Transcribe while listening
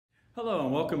Hello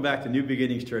and welcome back to New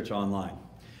Beginnings Church Online.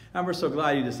 And we're so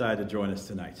glad you decided to join us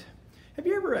tonight. Have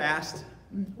you ever asked,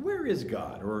 where is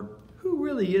God? Or who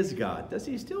really is God? Does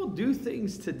he still do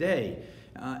things today?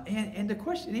 And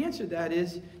the answer to that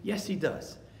is, yes, he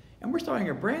does. And we're starting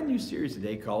a brand new series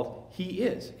today called He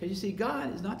Is. Because you see,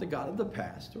 God is not the God of the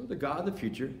past or the God of the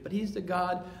future, but he's the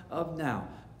God of now.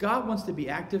 God wants to be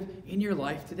active in your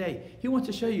life today. He wants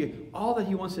to show you all that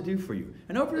he wants to do for you.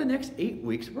 And over the next 8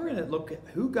 weeks, we're going to look at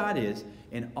who God is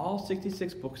in all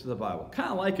 66 books of the Bible. Kind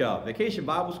of like a vacation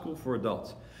Bible school for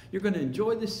adults. You're going to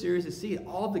enjoy this series and see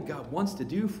all that God wants to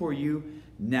do for you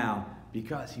now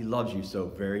because he loves you so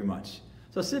very much.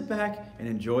 So sit back and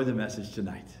enjoy the message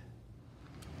tonight.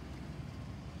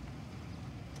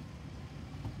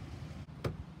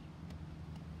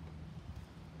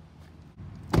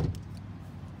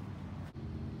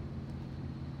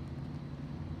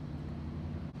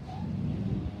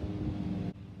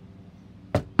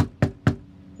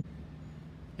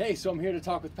 Hey, so I'm here to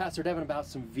talk with Pastor Devin about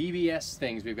some VBS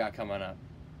things we've got coming up.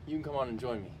 You can come on and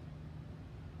join me.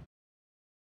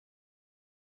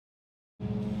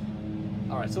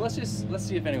 All right, so let's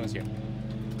see if anyone's here.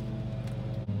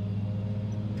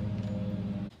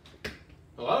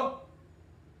 Hello?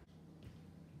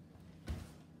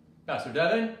 Pastor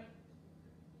Devin?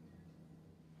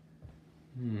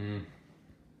 I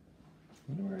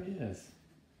wonder where he is.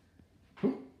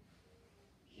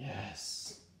 Yes.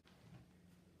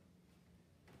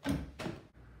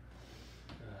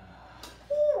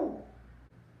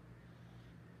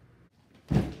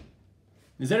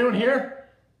 Is anyone here?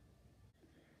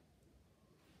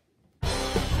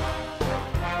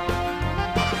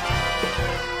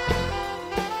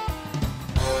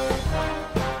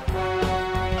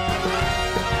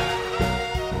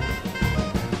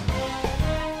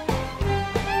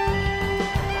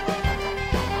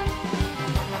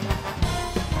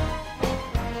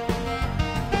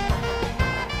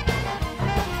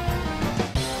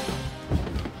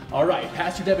 All right,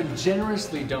 Pastor Devin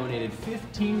generously donated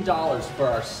 $15 for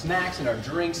our snacks and our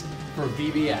drinks for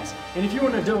VBS. And if you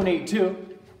want to donate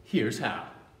too, here's how.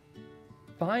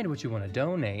 Find what you want to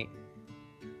donate,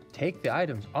 take the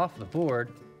items off the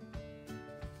board,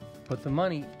 put the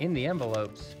money in the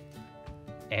envelopes,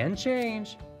 and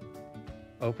change.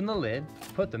 Open the lid,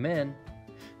 put them in.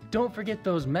 Don't forget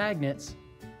those magnets.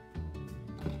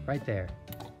 Right there.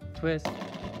 Twist,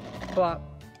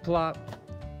 plop, plop,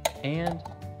 and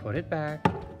put it back,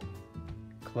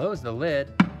 close the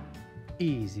lid,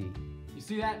 easy. You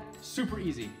see that? Super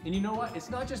easy. And you know what?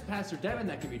 It's not just Pastor Devin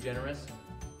that can be generous.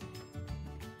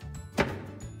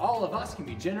 All of us can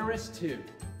be generous too.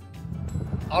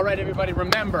 All right, everybody,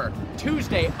 remember,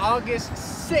 Tuesday, August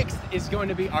 6th is going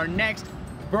to be our next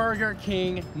Burger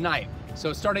King night.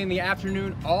 So starting in the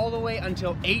afternoon all the way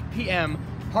until 8 p.m.,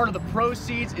 part of the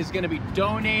proceeds is going to be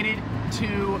donated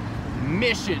to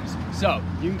missions. So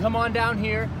you can come on down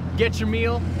here, get your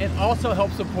meal, and also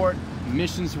help support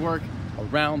missions work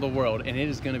around the world, and it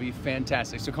is going to be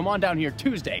fantastic. So come on down here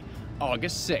Tuesday,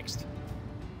 August 6th.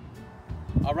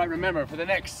 All right, remember, for the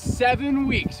next 7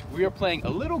 weeks, we are playing a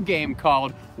little game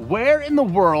called Where in the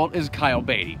World is Kyle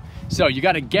Beatty? So you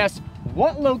got to guess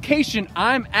what location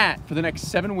I'm at for the next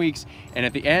 7 weeks, and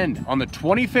at the end, on the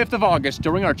 25th of August,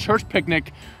 during our church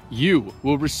picnic, you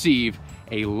will receive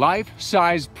a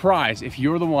life-size prize if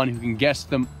you're the one who can guess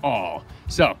them all.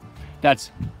 So that's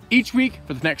each week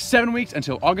for the next 7 weeks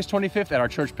until August 25th at our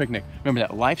church picnic. Remember,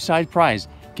 that life-size prize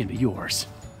can be yours.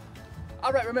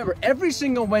 All right, remember, every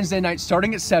single Wednesday night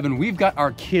starting at 7, we've got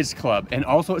our kids club. And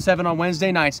also at 7 on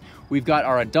Wednesday nights, we've got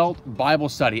our adult Bible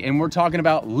study. And we're talking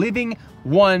about living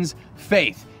one's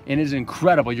faith. And it is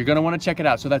incredible. You're gonna wanna check it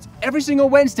out. So that's every single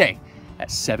Wednesday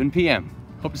at 7 p.m.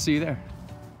 Hope to see you there.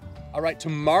 All right,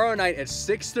 tomorrow night at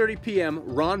 6:30 p.m.,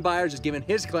 Ron Byers is giving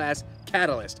his class,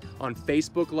 Catalyst, on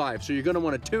Facebook Live. So you're gonna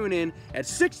wanna tune in at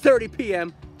 6:30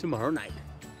 p.m. tomorrow night.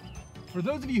 For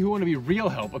those of you who want to be real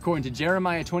help, according to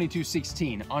Jeremiah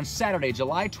 22:16, on Saturday,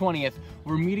 July 20th,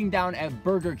 we're meeting down at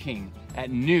Burger King at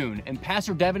noon, and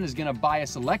Pastor Devin is gonna buy a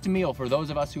select meal for those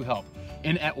of us who help.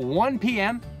 And at 1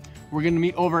 p.m., we're gonna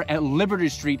meet over at Liberty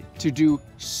Street to do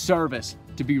service,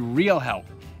 to be real help.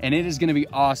 And it is gonna be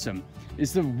awesome.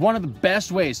 It's one of the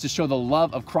best ways to show the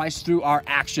love of Christ through our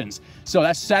actions. So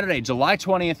that's Saturday, July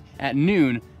 20th at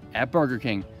noon at Burger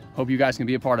King. Hope you guys can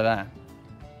be a part of that.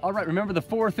 All right, remember the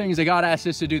 4 things that God asked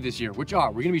us to do this year, which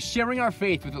are, we're gonna be sharing our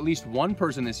faith with at least one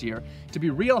person this year to be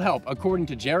real help according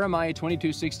to Jeremiah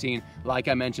 22:16, like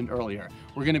I mentioned earlier.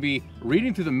 We're gonna be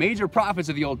reading through the major prophets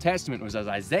of the Old Testament, which was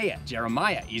Isaiah,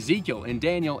 Jeremiah, Ezekiel, and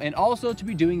Daniel, and also to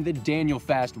be doing the Daniel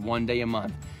fast 1 day a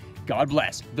month. God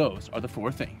bless. Those are the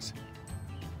 4 things.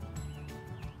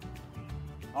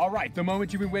 All right, the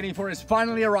moment you've been waiting for has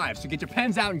finally arrived, so get your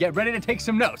pens out and get ready to take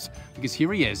some notes, because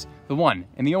here he is, the one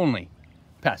and the only,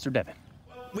 Pastor Devin.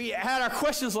 We had our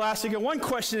questions last week, and one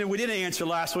question that we didn't answer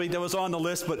last week that was on the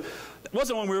list, but it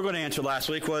wasn't one we were going to answer last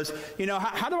week, was,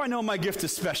 how do I know my gift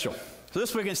is special? So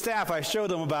this week in staff, I showed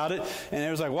them about it, and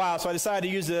it was like, wow, so I decided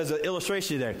to use it as an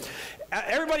illustration today.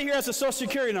 Everybody here has a Social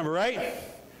Security number, right?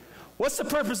 What's the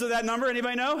purpose of that number?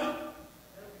 Anybody know?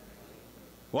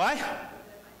 What?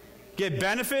 Get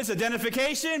benefits,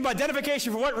 identification. But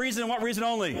identification for what reason and what reason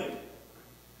only?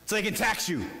 So they can tax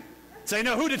you. So they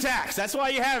know who to tax. That's why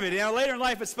you have it. Later in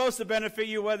life, it's supposed to benefit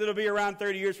you. Whether it'll be around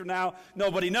 30 years from now,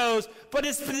 nobody knows. But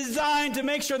it's designed to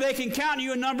make sure they can count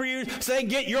you and number you so they can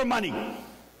get your money.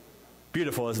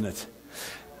 Beautiful, isn't it?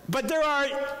 But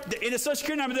in a Social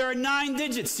Security number, there are 9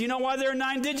 digits. Do you know why there are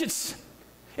 9 digits?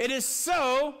 It is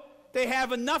so they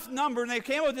have enough numbers, and they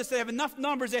came up with this, they have enough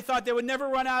numbers, they thought they would never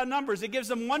run out of numbers. It gives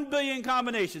them 1 billion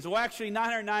combinations. Well, actually,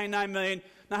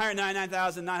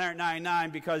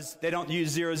 999,999,999, because they don't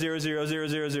use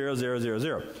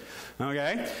 000000000.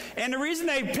 Okay? And the reason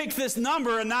they picked this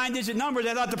number, a 9-digit number,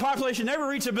 they thought the population never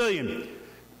reach 1 billion.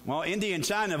 Well, India and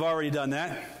China have already done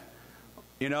that.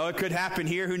 It could happen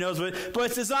here, who knows what. But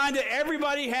it's designed that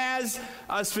everybody has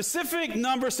a specific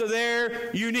number so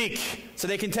they're unique. So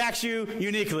they can tax you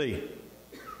uniquely.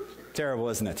 Terrible,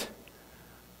 isn't it?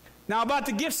 Now about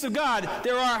the gifts of God,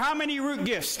 there are how many root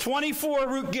gifts? 24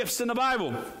 root gifts in the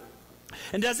Bible.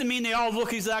 It doesn't mean they all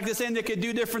look exactly the same. They could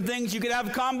do different things. You could have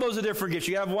combos of different gifts.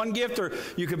 You have one gift, or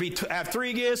you could have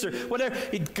 3 gifts, or whatever.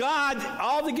 God,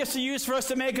 all the gifts are used for us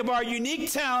to make up our unique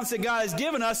talents that God has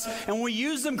given us, and when we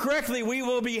use them correctly, we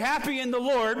will be happy in the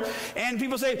Lord. And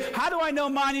people say, how do I know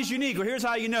mine is unique? Well, here's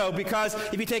how you know. Because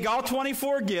if you take all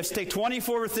 24 gifts, take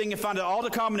 24 things, and find out all the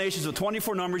combinations of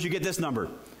 24 numbers, you get this number.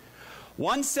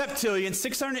 1 septillion,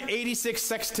 686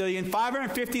 sextillion,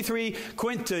 553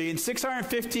 quintillion,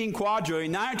 615 quadrillion,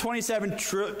 927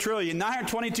 trillion,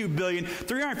 922 billion,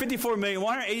 354 million,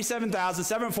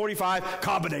 187,745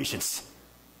 combinations.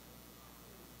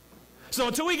 So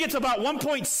until we get to about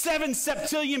 1.7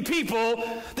 septillion people,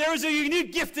 there is a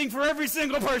unique gifting for every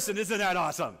single person. Isn't that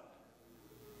awesome?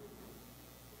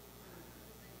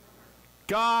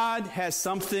 God has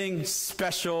something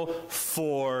special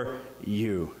for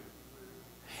you.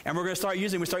 And we're going to start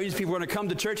using people who are going to come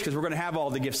to church because we're going to have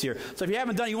all the gifts here. So if you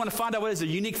haven't done it, you want to find out what is a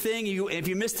unique thing. If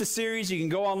you missed the series, you can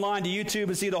go online to YouTube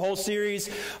and see the whole series.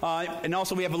 And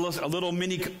also we have a little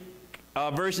mini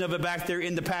version of it back there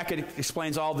in the packet. It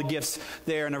explains all the gifts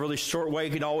there in a really short way.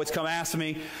 You can always come ask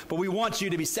me. But we want you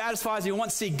to be satisfied. We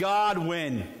want to see God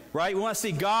win, right? We want to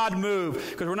see God move,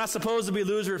 because we're not supposed to be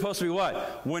losers. We're supposed to be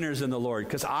what? Winners in the Lord.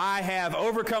 Because I have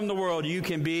overcome the world. You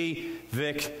can be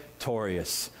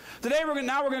victorious. Today we're going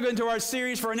to go into our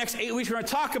series for our next 8 weeks. We're going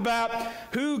to talk about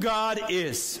who God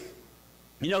is.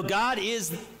 God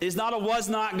is not a was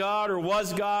not God or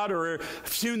was God or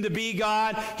soon to be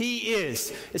God. He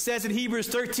is. It says in Hebrews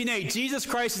 13:8, Jesus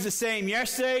Christ is the same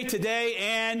yesterday, today,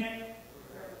 and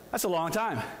that's a long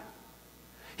time.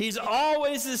 He's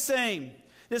always the same.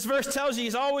 This verse tells you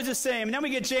he's always the same. And then we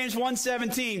get James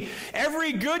 1:17.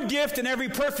 Every good gift and every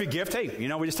perfect gift. Hey,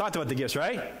 we just talked about the gifts,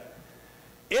 right?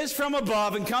 Is from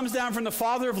above and comes down from the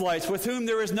Father of lights, with whom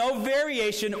there is no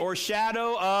variation or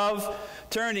shadow of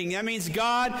turning. That means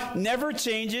God never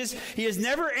changes. He is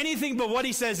never anything but what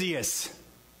he says he is.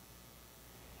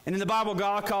 And in the Bible,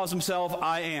 God calls himself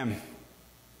I am,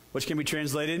 which can be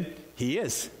translated, he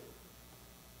is.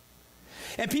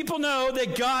 And people know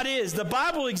that God is. The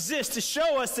Bible exists to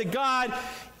show us that God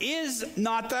is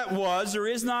not that was, or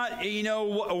is not,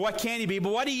 what can he be,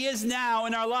 but what he is now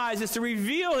in our lives is to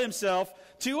reveal himself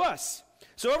to us.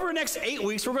 So over the next 8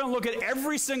 weeks, we're going to look at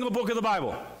every single book of the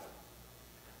Bible.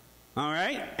 All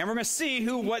right? And we're going to see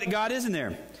what God is in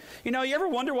there. You ever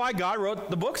wonder why God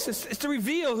wrote the books? It's to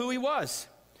reveal who he was.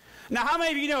 Now, how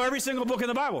many of you know every single book in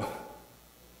the Bible?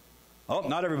 Oh,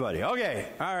 not everybody. Okay.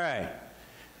 All right.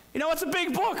 It's a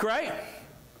big book, right?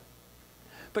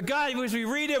 But God, as we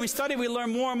read it, we study it, we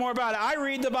learn more and more about it. I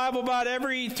read the Bible about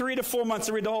every 3 to 4 months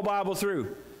to read the whole Bible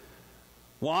through.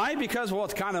 Why? Because,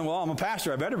 it's kind of, I'm a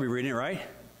pastor, I better be reading it, right?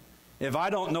 If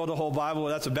I don't know the whole Bible,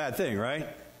 that's a bad thing, right?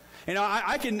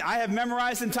 I have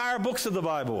memorized entire books of the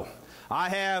Bible.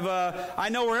 I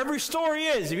know where every story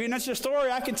is. If you know your story,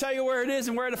 I can tell you where it is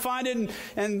and where to find it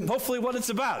and hopefully what it's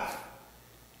about.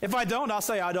 If I don't, I'll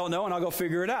say I don't know and I'll go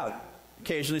figure it out.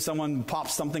 Occasionally someone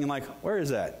pops something and like, where is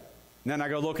that? And then I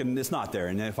go look and it's not there,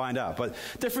 and then I find out. But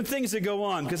different things that go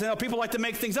on, because people like to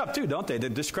make things up too, don't they? They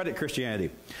discredit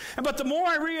Christianity. But the more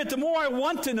I read it, the more I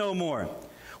want to know more.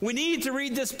 We need to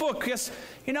read this book because,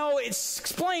 it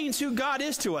explains who God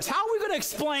is to us. How are we going to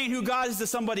explain who God is to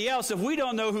somebody else if we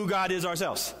don't know who God is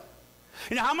ourselves?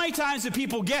 How many times do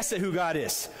people guess at who God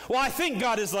is? Well, I think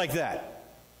God is like that.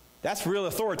 That's real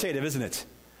authoritative, isn't it?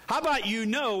 How about you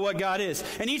know what God is?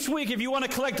 And each week, if you want to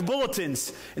collect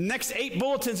bulletins, the next 8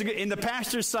 bulletins in the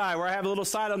pastor's side, where I have a little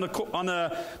side on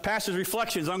the pastor's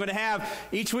reflections,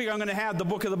 each week I'm going to have the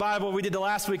book of the Bible we did the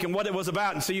last week and what it was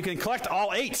about. And so you can collect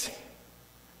all 8.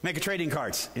 Make a trading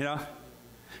cards,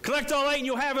 Collect all 8 and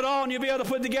you'll have it all and you'll be able to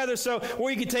put it together.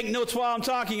 Or you can take notes while I'm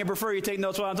talking. I prefer you take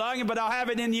notes while I'm talking, but I'll have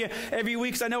it in you every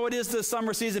week. So I know it is the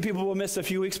summer season. People will miss a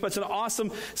few weeks, but it's an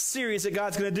awesome series that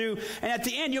God's going to do. And at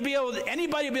the end,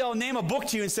 anybody will be able to name a book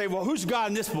to you and say, well, who's God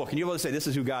in this book? And you'll be able to say, this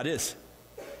is who God is.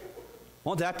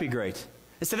 Won't that be great?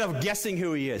 Instead of guessing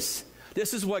who he is.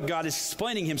 This is what God is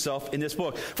explaining himself in this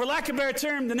book. For lack of a better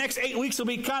term, the next 8 weeks will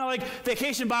be kind of like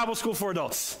Vacation Bible School for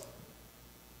adults.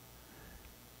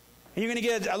 And you're going to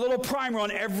get a little primer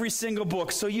on every single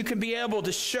book so you can be able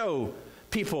to show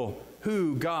people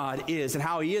who God is and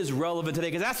how he is relevant today.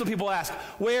 Because that's what people ask.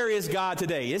 Where is God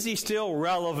today? Is he still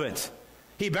relevant?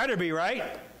 He better be, right?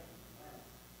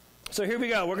 So here we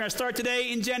go. We're going to start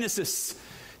today in Genesis.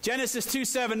 Genesis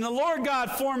 2:7. And the Lord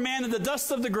God formed man of the dust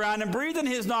of the ground and breathed in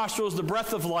his nostrils the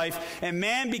breath of life, and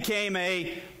man became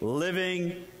a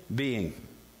living being.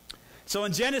 So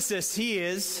in Genesis, he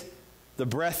is the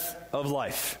breath of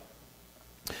life.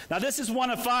 Now, this is one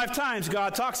of 5 times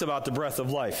God talks about the breath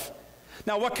of life.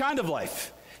 Now, what kind of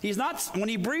life? When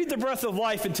he breathed the breath of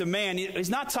life into man, he's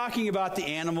not talking about the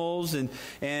animals and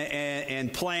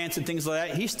plants and things like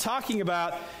that. He's talking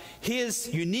about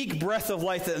his unique breath of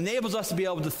life that enables us to be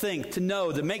able to think, to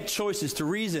know, to make choices, to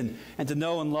reason, and to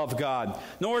know and love God.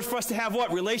 In order for us to have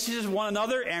what? Relationships with one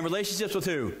another and relationships with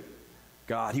who?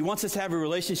 God. He wants us to have a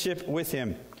relationship with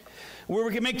him where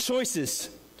we can make choices.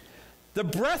 The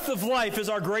breath of life is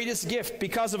our greatest gift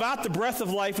because without the breath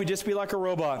of life, we'd just be like a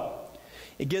robot.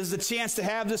 It gives us a chance to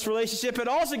have this relationship. It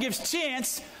also gives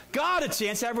God a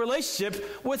chance to have a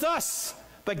relationship with us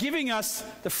by giving us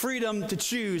the freedom to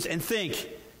choose and think.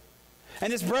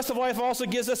 And this breath of life also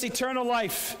gives us eternal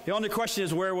life. The only question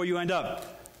is, where will you end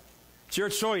up? It's your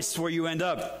choice where you end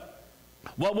up.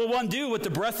 What will one do with the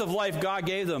breath of life God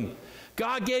gave them?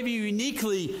 God gave you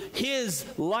uniquely his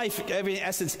life, in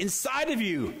essence, inside of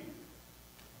you.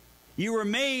 You were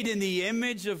made in the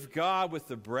image of God with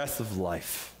the breath of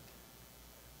life.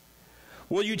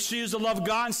 Will you choose to love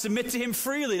God and submit to him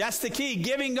freely? That's the key.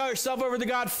 Giving yourself over to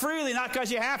God freely, not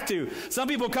because you have to. Some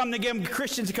people come to become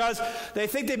Christians because they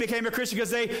think they became a Christian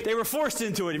because they were forced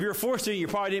into it. If you were forced into it, you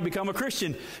probably didn't become a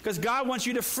Christian. Because God wants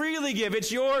you to freely give.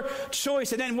 It's your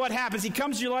choice. And then what happens? He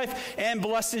comes to your life and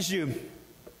blesses you.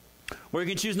 Or you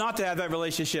can choose not to have that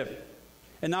relationship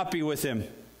and not be with him.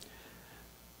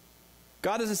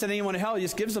 God doesn't send anyone to hell. He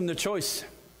just gives them the choice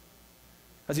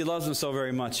because he loves them so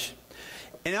very much.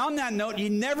 And on that note, you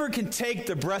never can take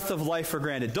the breath of life for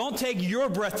granted. Don't take your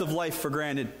breath of life for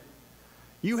granted.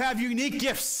 You have unique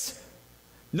gifts.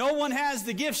 No one has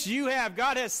the gifts you have.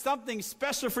 God has something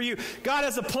special for you. God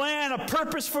has a plan, a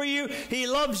purpose for you. He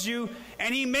loves you,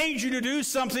 and he made you to do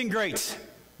something great,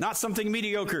 not something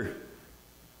mediocre.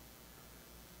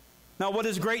 Now, what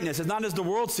is greatness? It's not as the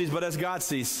world sees, but as God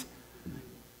sees.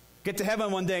 Get to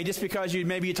heaven one day, just because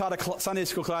maybe you taught a Sunday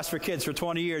school class for kids for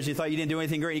 20 years, you thought you didn't do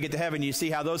anything great, you get to heaven, you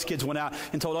see how those kids went out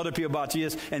and told other people about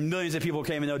Jesus, and millions of people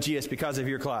came to know Jesus because of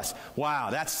your class. Wow,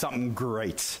 that's something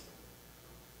great.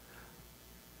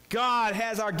 God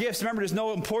has our gifts. Remember, there's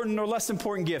no important or less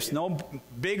important gifts, no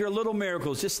big or little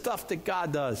miracles, just stuff that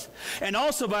God does. And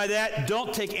also by that,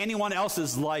 don't take anyone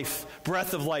else's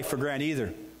breath of life for granted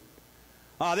either.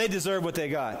 They deserve what they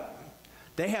got.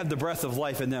 They have the breath of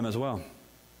life in them as well.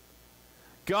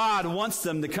 God wants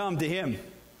them to come to him.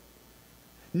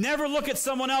 Never look at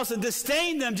someone else and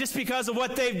disdain them just because of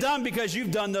what they've done, because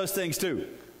you've done those things too.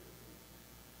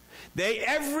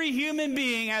 Every human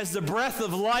being has the breath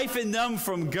of life in them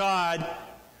from God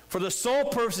for the sole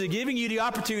purpose of giving you the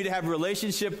opportunity to have a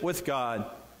relationship with God.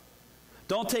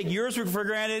 Don't take yours for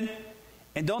granted,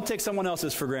 and don't take someone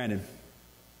else's for granted.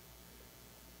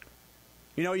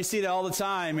 You see that all the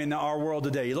time in our world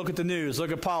today. You look at the news,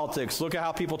 look at politics, look at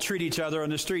how people treat each other on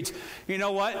the streets. You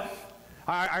know what?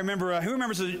 I remember, who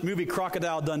remembers the movie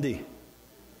Crocodile Dundee?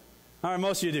 All right,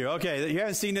 most of you do. Okay, you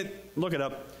haven't seen it, look it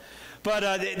up.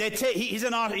 But he's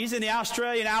in the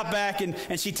Australian outback,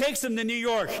 and she takes him to New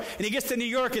York. And he gets to New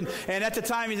York, and at the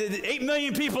time, 8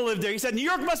 million people live there. He said, New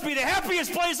York must be the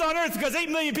happiest place on earth because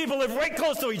 8 million people live right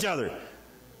close to each other.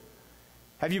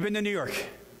 Have you been to New York?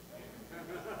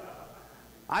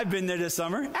 I've been there this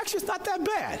summer. Actually, it's not that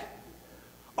bad.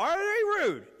 Are they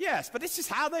rude? Yes, but it's just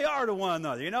how they are to one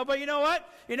another, you know. But you know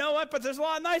what? But there's a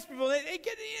lot of nice people.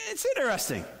 It's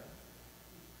interesting.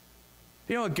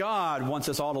 You know what? God wants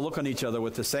us all to look on each other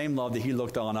with the same love that he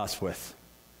looked on us with.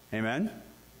 Amen?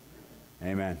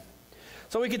 Amen.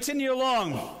 So we continue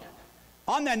along.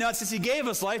 On that note, since he gave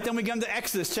us life, then we come to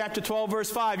Exodus chapter 12,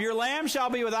 verse 5. Your lamb shall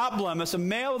be without blemish, a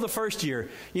male of the first year.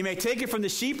 You may take it from the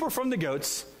sheep or from the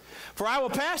goats. For I will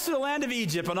pass through the land of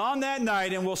Egypt, and on that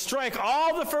night, and will strike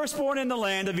all the firstborn in the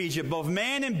land of Egypt, both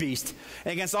man and beast.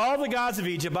 And against all the gods of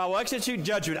Egypt I will execute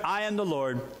judgment. I am the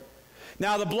Lord.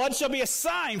 Now the blood shall be a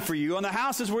sign for you on the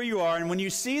houses where you are, and when you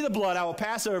see the blood, I will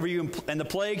pass over you, and the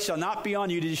plague shall not be on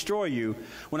you to destroy you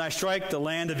when I strike the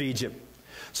land of Egypt.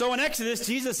 So in Exodus,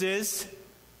 Jesus is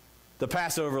the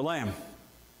Passover lamb.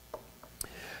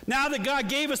 Now that God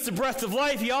gave us the breath of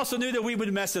life, he also knew that we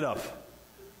would mess it up.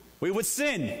 We would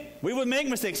sin. We would make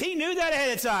mistakes. He knew that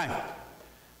ahead of time.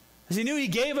 Because he knew he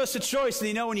gave us a choice. And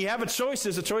you know, when you have a choice,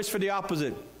 there's a choice for the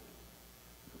opposite.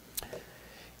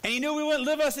 And he knew we wouldn't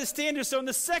live us his standards. So in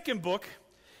the second book,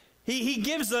 he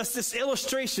gives us this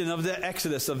illustration of the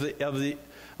exodus of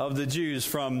the Jews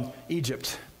from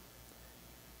Egypt.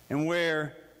 And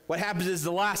where what happens is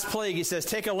the last plague, he says,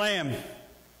 take a lamb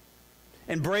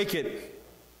and break it.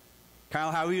 Kind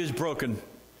of how he was broken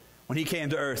when he came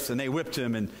to earth, and they whipped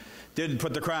him and didn't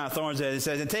put the crown of thorns in it. It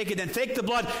says, and take the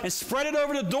blood and spread it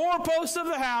over the doorpost of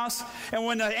the house. And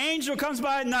when the angel comes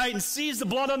by at night and sees the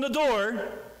blood on the door,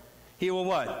 he will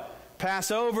what?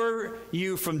 Pass over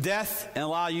you from death and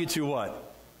allow you to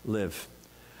what? Live.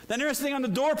 The interesting thing on the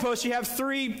doorpost, you have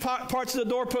three parts of the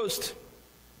doorpost.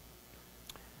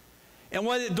 And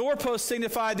what the doorpost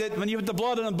signified that when you put the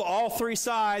blood on all three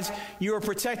sides, you are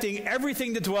protecting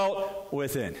everything that dwelt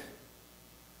within.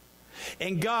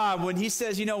 And God, when he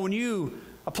says, you know, when you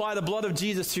apply the blood of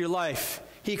Jesus to your life,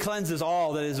 he cleanses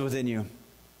all that is within you.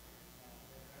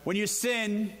 When you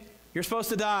sin, you're supposed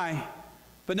to die.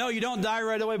 But no, you don't die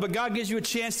right away. But God gives you a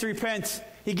chance to repent.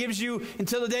 He gives you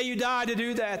until the day you die to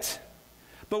do that.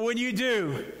 But when you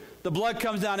do, the blood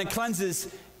comes down and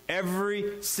cleanses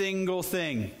every single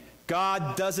thing.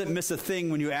 God doesn't miss a thing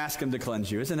when you ask him to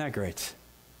cleanse you. Isn't that great?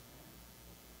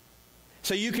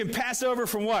 So you can pass over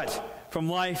from what? From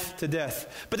life to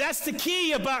death. But that's the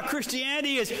key about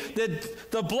Christianity, is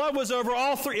that the blood was over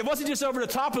all three. It wasn't just over the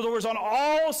top of the door. It was on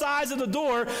all sides of the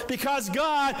door, because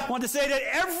God wanted to say that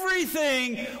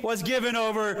everything was given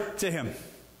over to him.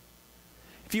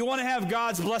 If you want to have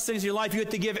God's blessings in your life, you have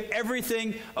to give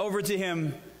everything over to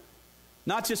him,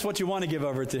 not just what you want to give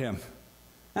over to him.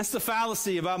 That's the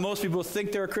fallacy about most people who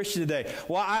think they're a Christian today.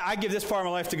 Well, I give this part of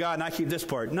my life to God and I keep this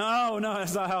part. No,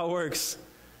 that's not how it works.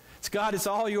 It's God, it's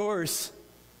all yours.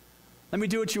 Let me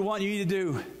do what you want you to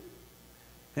do.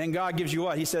 And God gives you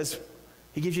what? He says,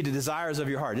 he gives you the desires of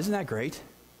your heart. Isn't that great?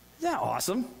 Isn't that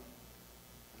awesome?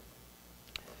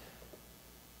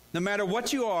 No matter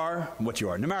what you are,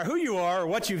 no matter who you are or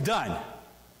what you've done,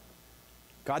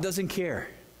 God doesn't care.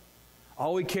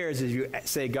 All he cares is you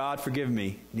say, God, forgive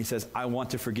me. And he says, I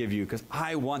want to forgive you because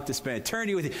I want to spend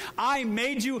eternity with you. I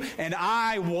made you and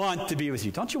I want to be with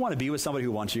you. Don't you want to be with somebody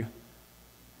who wants you?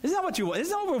 Isn't that what you want?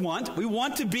 Isn't that what we want? We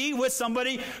want to be with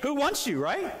somebody who wants you,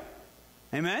 right?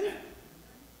 Amen?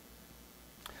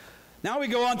 Now we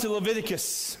go on to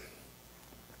Leviticus.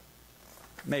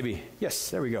 Maybe. Yes,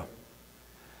 there we go.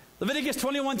 Leviticus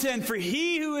 21:10, for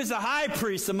he who is a high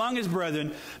priest among his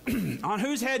brethren, on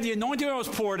whose head the anointing oil was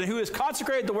poured, and who is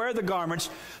consecrated to wear the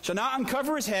garments, shall not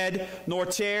uncover his head, nor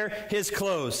tear his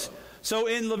clothes. So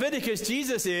in Leviticus,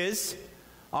 Jesus is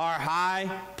our high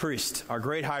priest, our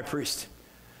great high priest.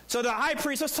 So the high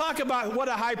priest, let's talk about what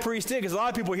a high priest did, because a lot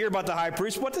of people hear about the high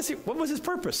priest. What was his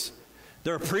purpose?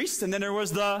 There were priests, and then there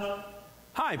was the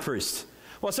high priest.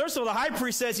 Well, first of all, the high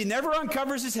priest says he never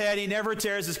uncovers his head, he never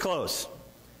tears his clothes.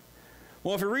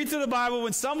 Well, if you read through the Bible,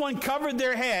 when someone uncovered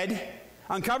their head,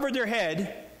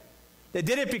 they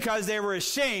did it because they were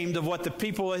ashamed of what the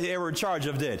people they were in charge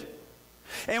of did.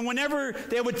 And whenever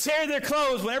they would tear their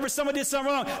clothes, whenever someone did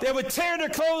something wrong, they would tear their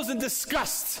clothes in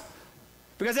disgust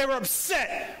because they were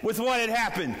upset with what had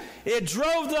happened. It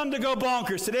drove them to go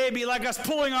bonkers. Today it'd be like us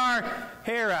pulling our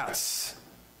hair out.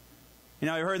 You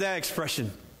know, you heard that expression.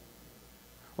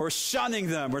 Or shunning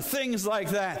them, or things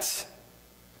like that.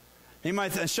 You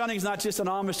might think shunning's not just an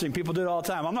Amish thing. People do it all the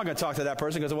time. I'm not going to talk to that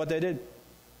person because of what they did.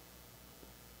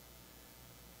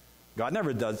 God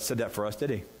never said that for us,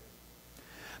 did he?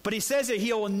 But he says that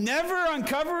he will never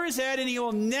uncover his head and he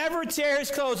will never tear his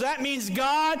clothes. That means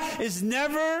God is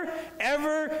never,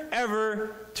 ever,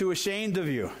 ever too ashamed of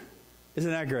you. Isn't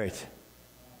that great?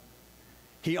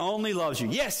 He only loves you.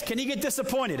 Yes, can he get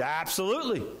disappointed?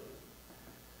 Absolutely.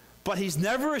 But he's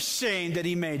never ashamed that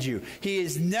he made you. He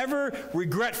is never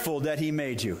regretful that he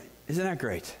made you. Isn't that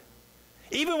great?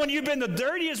 Even when you've been the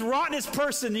dirtiest, rottenest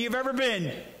person you've ever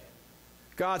been,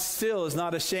 God still is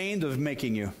not ashamed of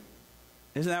making you.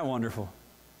 Isn't that wonderful?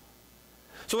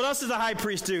 So what else does the high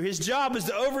priest do? His job is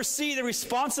to oversee the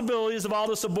responsibilities of all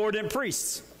the subordinate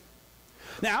priests.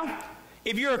 Now,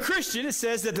 if you're a Christian, it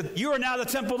says that you are now the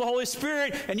temple of the Holy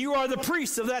Spirit, and you are the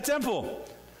priest of that temple.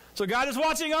 So God is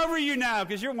watching over you now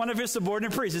because you're one of his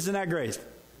subordinate priests. Isn't that great?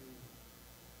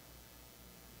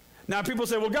 Now people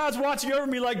say, well, God's watching over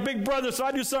me like Big Brother, so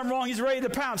I do something wrong, he's ready to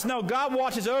pounce. No, God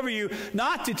watches over you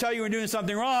not to tell you you're doing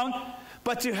something wrong,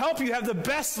 but to help you have the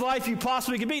best life you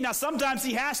possibly can be. Now sometimes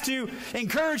he has to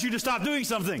encourage you to stop doing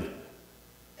something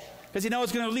because he knows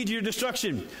it's going to lead you to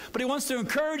destruction. But he wants to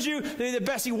encourage you to be the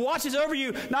best. He watches over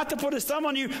you, not to put his thumb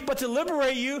on you, but to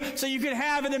liberate you so you can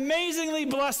have an amazingly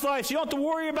blessed life. So you don't have to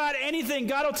worry about anything.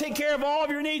 God will take care of all of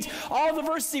your needs. All the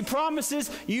verses he promises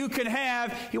you can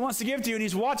have, he wants to give to you, and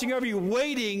he's watching over you,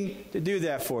 waiting to do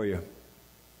that for you.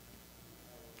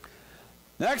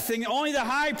 Next thing, only the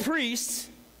high priest,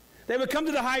 they would come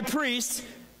to the high priest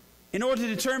in order to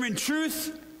determine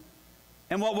truth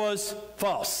and what was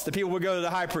false. The people would go to the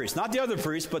high priest. Not the other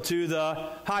priest, but to the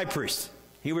high priest.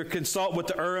 He would consult with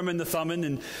the Urim and the Thummim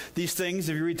and these things,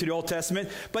 if you read through the Old Testament.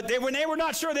 But when they were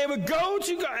not sure, they would go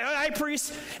to high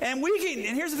priest. And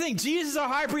here's the thing, Jesus is our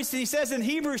high priest, and he says in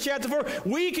Hebrews chapter 4,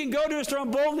 we can go to his throne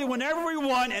boldly whenever we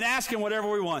want and ask him whatever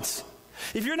we want.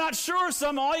 If you're not sure of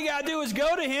something, all you got to do is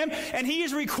go to him, and he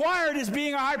is required as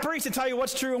being a high priest to tell you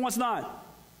what's true and what's not.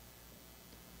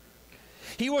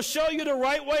 He will show you the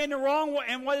right way and the wrong way,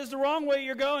 and what is the wrong way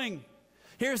you're going.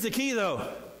 Here's the key, though.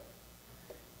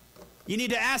 You need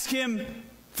to ask him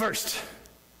first.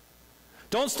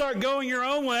 Don't start going your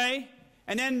own way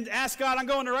and then ask God, I'm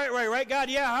going the right way, right,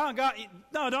 God? Yeah, huh? God,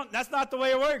 no, don't. That's not the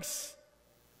way it works.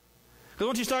 Because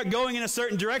once you start going in a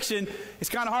certain direction, it's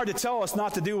kind of hard to tell us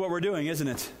not to do what we're doing, isn't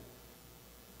it?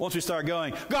 Once we start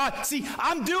going, God, see,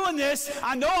 I'm doing this.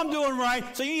 I know I'm doing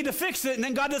right, so you need to fix it. And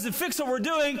then God doesn't fix what we're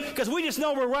doing because we just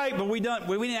know we're right, but we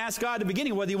didn't ask God at the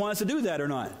beginning whether he wants us to do that or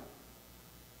not.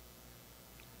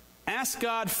 Ask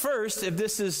God first if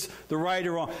this is the right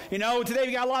or wrong. You know, today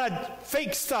we got a lot of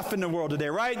fake stuff in the world today,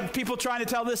 right? People trying to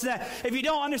tell this and that. If you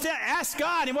don't understand, ask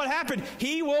God. And what happened?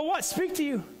 He will what? Speak to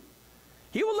you.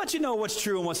 He will let you know what's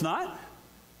true and what's not.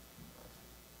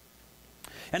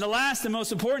 And the last and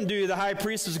most important duty of the high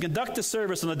priest was to conduct the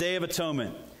service on the Day of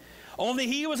Atonement. Only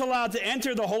he was allowed to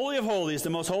enter the Holy of Holies, the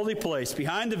most holy place,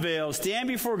 behind the veil, stand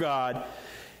before God,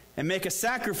 and make a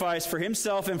sacrifice for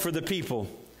himself and for the people.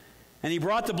 And he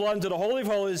brought the blood into the Holy of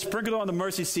Holies, sprinkled on the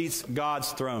mercy seats,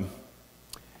 God's throne.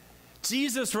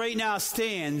 Jesus right now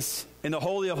stands in the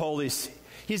Holy of Holies.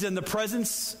 He's in the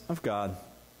presence of God.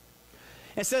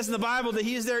 It says in the Bible that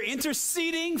he is there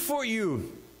interceding for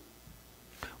you.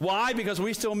 Why? Because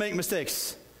we still make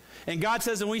mistakes. And God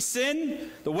says when we sin,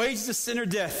 the wages of sin are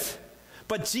death.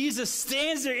 But Jesus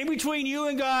stands there in between you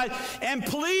and God and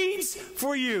pleads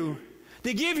for you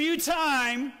to give you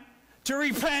time to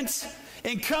repent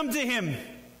and come to him.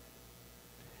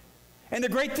 And the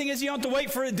great thing is you don't have to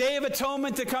wait for a Day of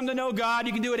Atonement to come to know God.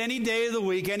 You can do it any day of the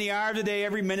week, any hour of the day,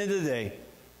 every minute of the day.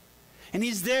 And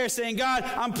he's there saying, God,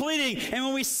 I'm pleading. And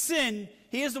when we sin,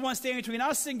 he is the one standing between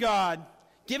us and God,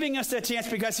 giving us that chance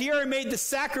because he already made the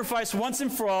sacrifice once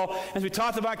and for all. As we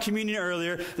talked about communion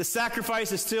earlier, the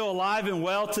sacrifice is still alive and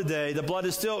well today. The blood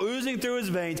is still oozing through his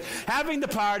veins, having the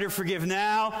power to forgive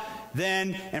now,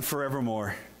 then, and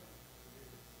forevermore.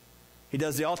 He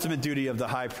does the ultimate duty of the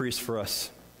high priest for us.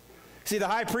 See, the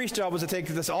high priest's job was to take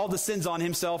all the sins on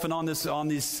himself and on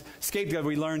these scapegoat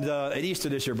we learned at Easter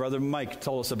this year. Brother Mike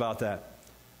told us about that.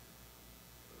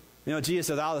 You know, Jesus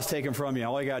said, I'll just take them from you.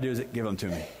 All you got to do is give them to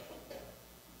me.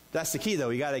 That's the key, though.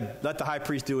 You got to let the high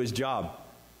priest do his job.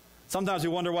 Sometimes we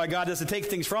wonder why God doesn't take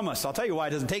things from us. I'll tell you why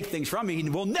he doesn't take things from you. He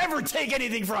will never take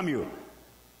anything from you.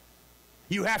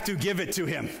 You have to give it to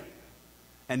him.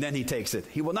 And then he takes it.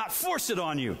 He will not force it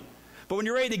on you. But when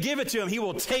you're ready to give it to him, he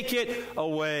will take it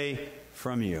away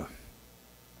from you.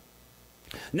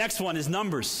 Next one is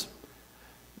Numbers.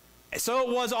 So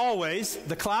it was always,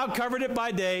 the cloud covered it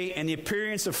by day and the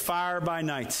appearance of fire by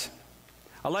night.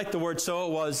 I like the word so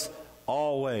it was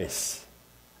always.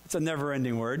 It's a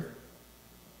never-ending word.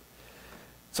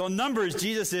 So in Numbers,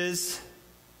 Jesus is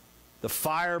the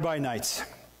fire by night.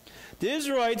 The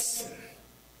Israelites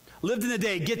lived in a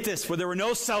day, get this, where there were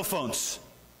no cell phones.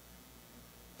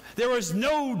 There was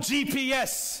no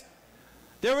GPS.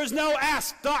 There was no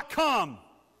ask.com.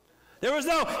 There was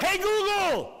no, hey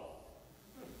Google.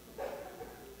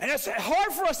 And it's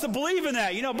hard for us to believe in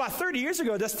that. You know, about 30 years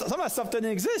ago, some of that stuff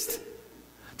didn't exist.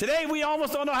 Today, we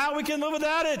almost don't know how we can live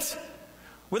without it.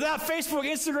 Without Facebook,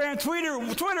 Instagram,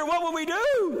 Twitter, what would we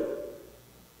do?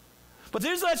 But the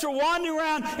Israelites were wandering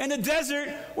around in the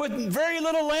desert with very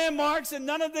little landmarks and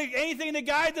none of anything to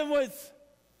guide them with.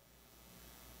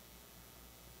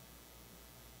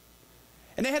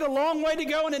 And they had a long way to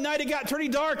go, and at night it got pretty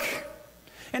dark.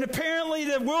 And apparently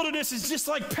the wilderness is just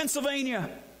like Pennsylvania.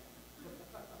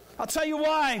 I'll tell you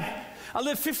why. I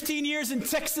lived 15 years in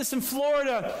Texas and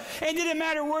Florida, and it didn't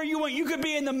matter where you went. You could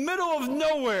be in the middle of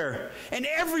nowhere, and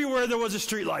everywhere there was a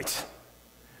street light.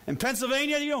 In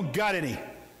Pennsylvania, you don't got any.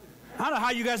 I don't know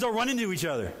how you guys don't run into each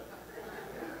other.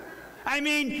 I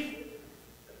mean,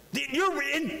 you're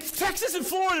in Texas and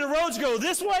Florida, the roads go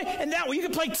this way and that way. You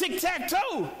can play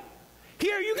tic-tac-toe.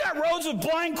 Here, you got roads with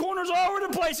blind corners all over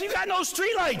the place. You got no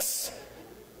street lights.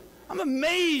 I'm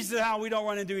amazed at how we don't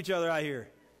run into each other out here.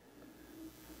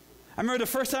 I remember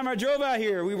the first time I drove out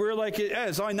here, we were like,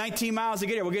 it's only 19 miles to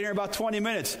get here. We'll get here in about 20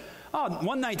 minutes. Oh,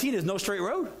 119 is no straight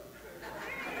road.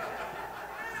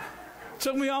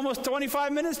 Took me almost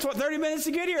 25 minutes, 30 minutes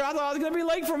to get here. I thought I was going to be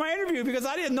late for my interview because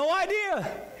I had no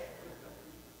idea.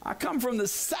 I come from the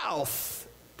South.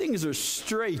 Things are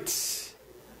straight.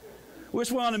 We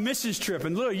just went on a missions trip,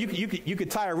 and literally you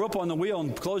could tie a rope on the wheel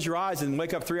and close your eyes and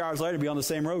wake up 3 hours later and be on the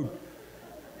same road.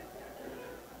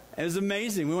 It was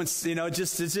amazing. We went,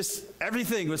 it's just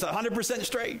everything was 100%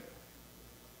 straight.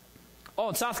 Oh,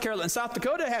 in South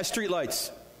Dakota has street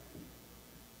lights.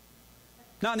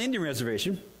 Not an Indian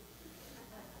reservation,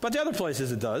 but the other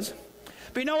places it does.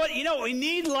 But you know what? We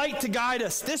need light to guide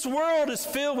us. This world is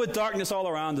filled with darkness all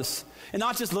around us. And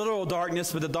not just literal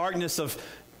darkness, but the darkness of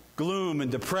gloom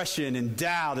and depression and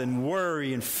doubt and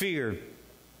worry and fear.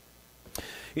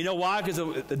 You know why? Because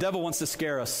the devil wants to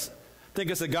scare us. Think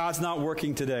us that God's not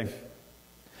working today.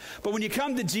 But when you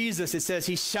come to Jesus, it says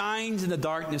he shines in the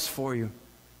darkness for you.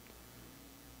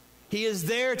 He is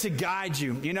there to guide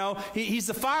you. He's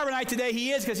the fire of night today.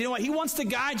 He is, because you know what? He wants to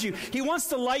guide you. He wants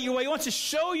to light your way. He wants to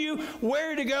show you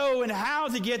where to go and how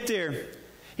to get there.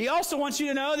 He also wants you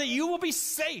to know that you will be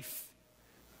safe.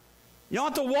 You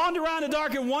don't have to wander around in the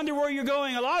dark and wonder where you're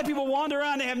going. A lot of people wander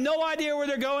around. They have no idea where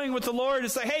they're going with the Lord.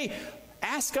 It's like, hey,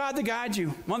 ask God to guide you.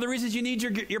 One of the reasons you need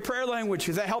your prayer language,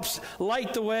 because that helps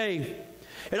light the way.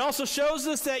 It also shows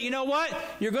us that, you know what?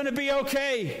 You're going to be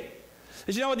okay.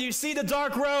 Because you know what? You see the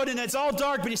dark road and it's all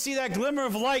dark, but you see that glimmer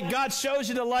of light. God shows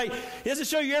you the light. He doesn't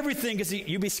show you everything because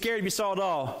you'd be scared if you saw it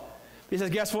all. He says,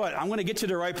 guess what? I'm going to get you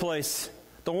to the right place.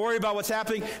 Don't worry about what's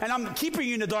happening. And I'm keeping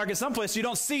you in the dark in some place so you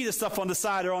don't see the stuff on the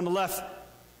side or on the left,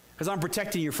 because I'm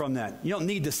protecting you from that. You don't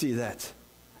need to see that.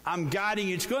 I'm guiding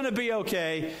you. It's going to be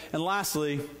okay. And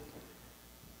lastly,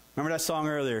 remember that song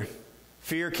earlier?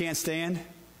 Fear can't stand.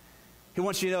 He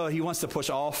wants you to know he wants to push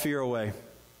all fear away.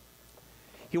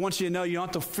 He wants you to know you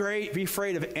don't have to be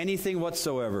afraid of anything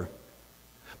whatsoever.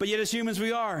 But yet as humans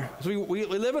we are. We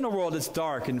live in a world that's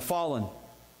dark and fallen.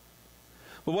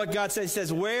 But what God says,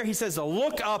 he says to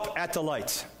look up at the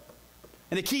light.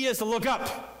 And the key is to look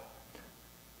up.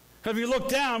 Because if you look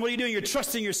down, what are you doing? You're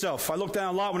trusting yourself. I look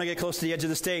down a lot when I get close to the edge of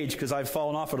the stage because I've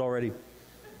fallen off it already.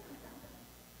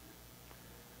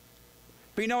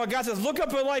 But you know what? God says, look up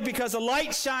at the light, because the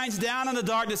light shines down on the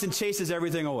darkness and chases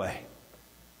everything away.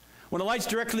 When the light's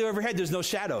directly overhead, there's no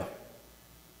shadow.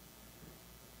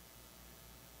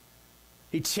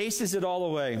 He chases it all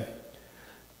away.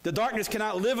 The darkness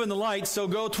cannot live in the light, so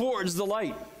go towards the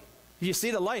light. If you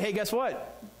see the light, hey, guess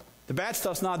what? The bad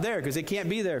stuff's not there because it can't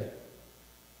be there.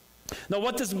 Now,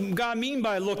 what does God mean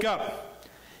by look up?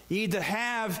 You need to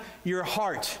have your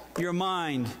heart, your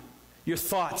mind, your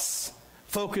thoughts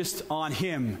focused on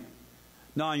Him,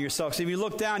 not on yourself. So if you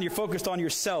look down, you're focused on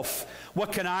yourself.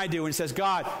 What can I do? And it says,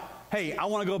 God, hey, I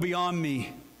want to go beyond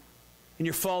me. And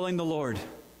you're following the Lord.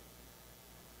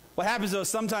 What happens, though,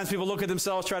 sometimes people look at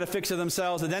themselves, try to fix it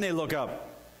themselves, and then they look up.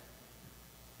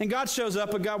 And God shows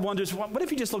up, but God wonders, what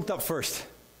if you just looked up first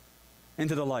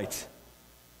into the light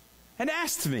and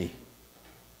asked me?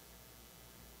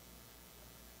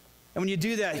 And when you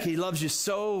do that, He loves you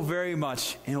so very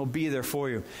much, and He'll be there for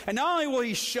you. And not only will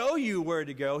He show you where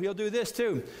to go, He'll do this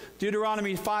too.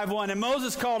 Deuteronomy 5:1, and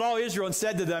Moses called all Israel and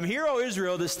said to them, Hear, O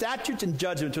Israel, the statutes and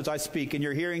judgments which I speak in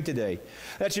your hearing today,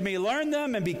 that you may learn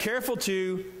them and be careful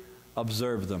to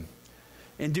observe them.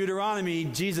 In Deuteronomy,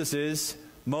 Jesus is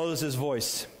Moses'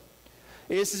 voice.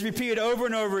 This is repeated over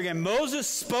and over again. Moses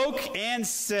spoke and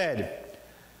said.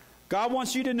 God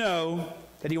wants you to know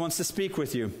that He wants to speak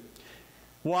with you.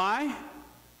 Why?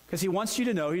 Because He wants you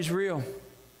to know He's real.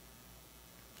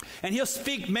 And He'll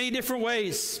speak many different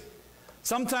ways.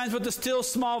 Sometimes with the still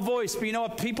small voice. But you know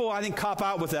what? People, I think, cop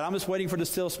out with that. I'm just waiting for the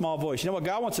still small voice. You know what?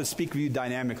 God wants to speak with you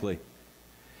dynamically. He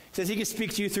says he can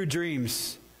speak to you through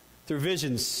dreams, through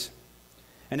visions.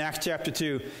 In Acts chapter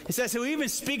 2, he says he'll even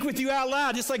speak with you out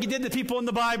loud, just like he did to people in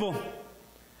the Bible.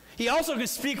 He also can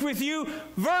speak with you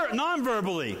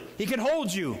non-verbally. He can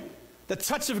hold you. The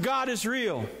touch of God is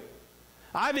real.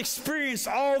 I've experienced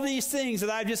all these things that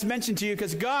I've just mentioned to you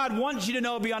because God wants you to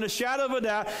know beyond a shadow of a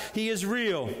doubt he is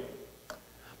real.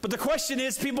 But the question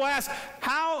is, people ask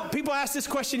this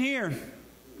question here.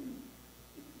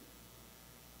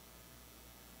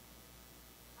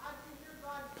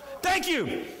 Thank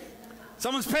you.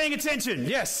 Someone's paying attention.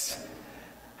 Yes.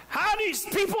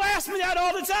 People ask me that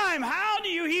all the time. How do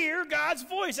you hear God's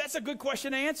voice? That's a good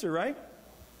question to answer, right?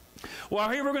 Well,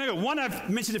 here we're going to go. One I've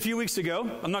mentioned a few weeks ago.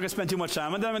 I'm not going to spend too much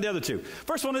time on them and the other two.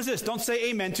 First one is this. Don't say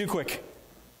amen too quick.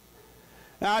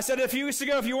 Now, I said it a few weeks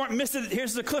ago. If you weren't missed it,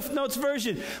 here's the Cliff Notes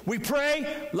version. We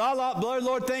pray, la, la, blah,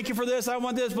 Lord, thank you for this. I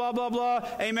want this, blah, blah, blah.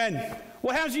 Amen.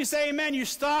 What happens when you say amen? You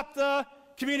stop the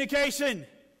communication.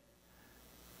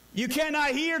 You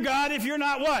cannot hear God if you're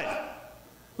not what?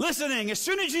 Listening. As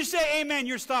soon as you say amen,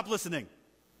 you're stopped listening.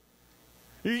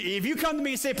 If you come to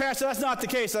me and say, Pastor, that's not the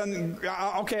case, but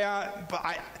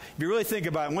if you really think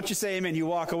about it, once you say amen, you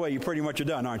walk away, you pretty much are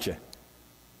done, aren't you?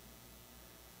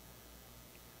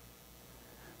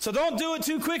 So don't do it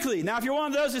too quickly. Now, if you're one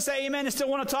of those who say amen and still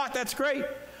want to talk, that's great.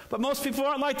 But most people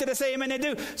aren't like that. They say amen, they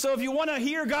do. So if you want to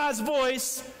hear God's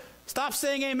voice, stop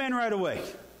saying amen right away.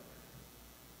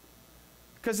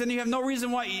 Because then you have no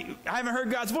reason why I haven't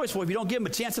heard God's voice. Well, if you don't give him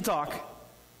a chance to talk,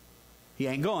 he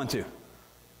ain't going to.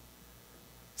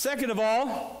 Second of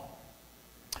all,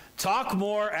 talk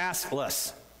more, ask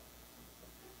less.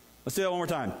 Let's do that one more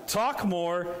time. Talk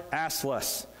more, ask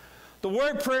less. The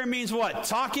word prayer means what?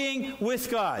 Talking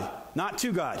with God, not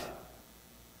to God.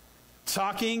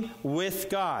 Talking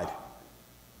with God.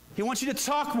 He wants you to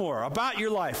talk more about your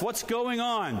life. What's going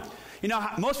on? You know,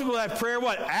 most people have prayer,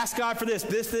 what? Ask God for this.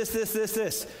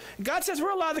 God says we're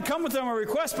allowed to come with them a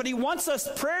request, but he wants us.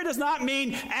 Prayer does not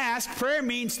mean ask. Prayer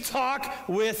means talk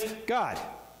with God.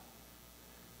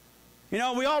 You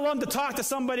know, we all love to talk to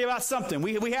somebody about something.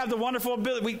 We have the wonderful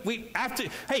ability.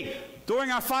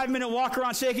 During our 5-minute walk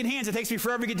around shaking hands, it takes me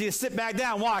forever to get you to sit back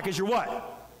down. Why? Because you're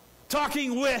what?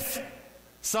 Talking with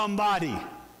somebody.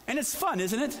 And it's fun,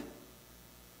 isn't it?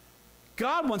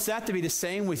 God wants that to be the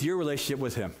same with your relationship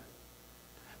with him.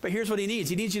 But here's what he needs.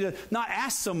 He needs you to not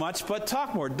ask so much, but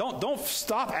talk more. Don't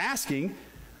stop asking,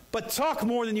 but talk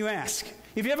more than you ask.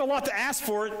 If you have a lot to ask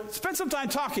for, spend some time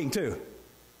talking too.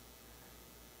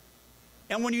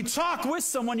 And when you talk with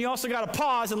someone, you also got to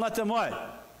pause and let them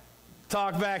what?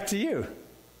 Talk back to you.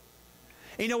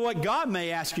 And you know what? God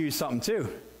may ask you something too.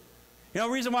 You know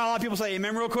the reason why a lot of people say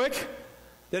amen real quick?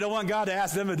 They don't want God to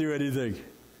ask them to do anything.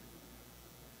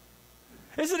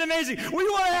 Isn't it amazing? We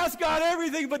want to ask God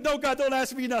everything, but no, God, don't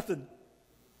ask me nothing.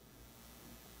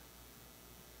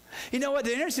 You know what?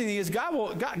 The interesting thing is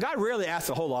God rarely asks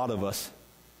a whole lot of us.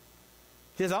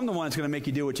 He says, I'm the one that's going to make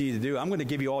you do what you need to do. I'm going to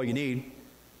give you all you need.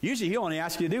 Usually he'll only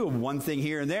ask you to do one thing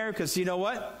here and there because you know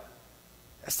what?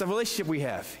 That's the relationship we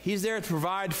have. He's there to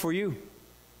provide for you.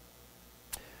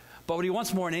 But what he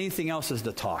wants more than anything else is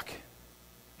to talk.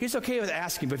 He's okay with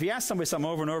asking, but if you ask somebody something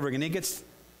over and over again,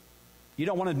 you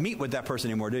don't want to meet with that person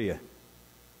anymore, do you?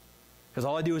 Because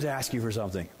all I do is ask you for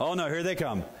something. Oh no, here they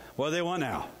come. What do they want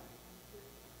now?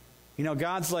 You know,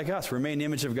 God's like us. We're made in the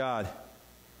image of God.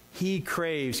 He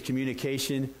craves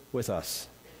communication with us.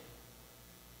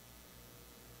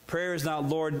 Prayer is not,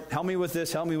 Lord, help me with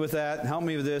this, help me with that, help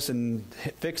me with this, and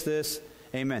fix this.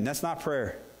 Amen. That's not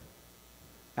prayer.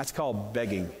 That's called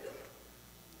begging.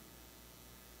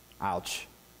 Ouch.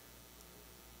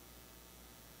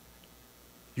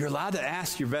 You're allowed to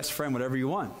ask your best friend whatever you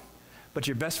want, but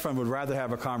your best friend would rather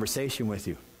have a conversation with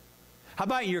you. How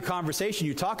about in your conversation,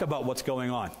 you talk about what's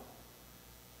going on,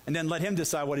 and then let him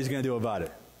decide what he's going to do about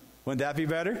it? Wouldn't that be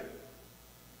better?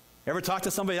 Ever talk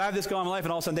to somebody, I have this going on in my life,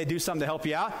 and all of a sudden they do something to help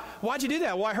you out? Why'd you do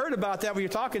that? Well, I heard about that when you're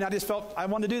talking. I just felt I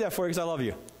wanted to do that for you because I love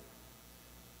you.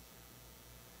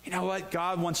 You know what?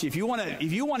 God wants you. If you want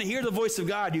to hear the voice of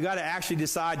God, you got to actually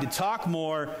decide to talk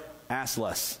more, ask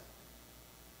less.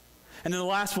 And then the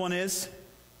last one is,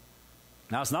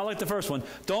 now it's not like the first one,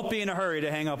 don't be in a hurry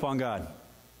to hang up on God.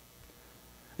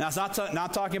 Now it's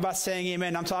not talking about saying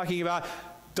amen. I'm talking about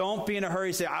don't be in a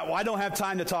hurry to say, I don't have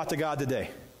time to talk to God today.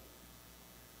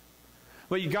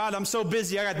 Well, God, I'm so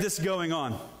busy, I got this going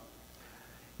on.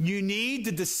 You need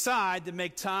to decide to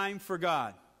make time for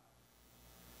God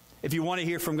if you want to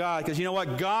hear from God. Because you know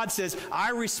what? God says, I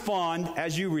respond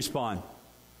as you respond.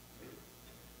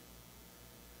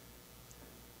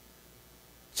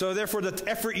 So therefore, the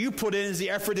effort you put in is the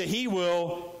effort that he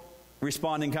will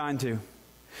respond in kind to.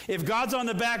 If God's on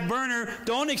the back burner,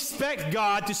 don't expect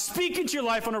God to speak into your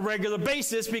life on a regular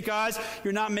basis because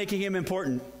you're not making him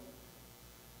important.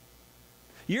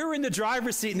 You're in the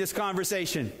driver's seat in this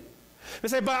conversation. They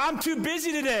say, but I'm too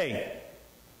busy today.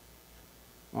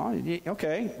 Well,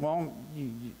 okay. Well,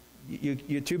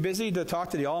 you're too busy to talk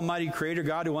to the almighty creator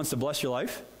God who wants to bless your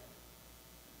life?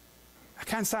 That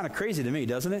kind of sounded crazy to me,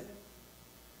 doesn't it?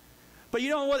 But you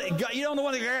don't know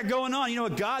what got going on. You know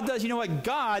what God does? You know what?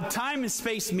 God, time and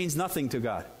space means nothing to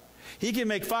God. He can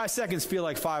make 5 seconds feel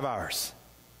like 5 hours.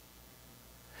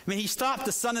 I mean, he stopped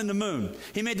the sun and the moon.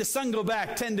 He made the sun go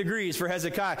back 10 degrees for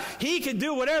Hezekiah. He can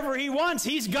do whatever he wants.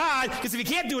 He's God, because if he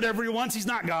can't do whatever he wants, he's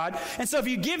not God. And so if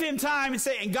you give him time and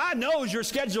say, and God knows your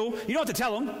schedule, you don't have to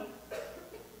tell him.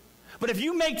 But if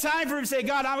you make time for him and say,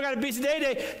 God, I've got a busy day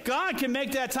today, God can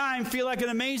make that time feel like an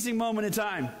amazing moment in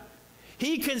time.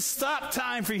 He can stop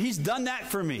time for you. He's done that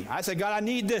for me. I say, God, I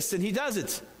need this, and he does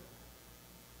it.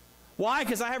 Why?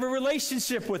 Because I have a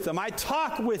relationship with him. I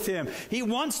talk with him. He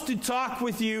wants to talk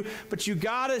with you, but you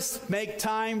got to make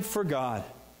time for God.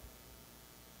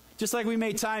 Just like we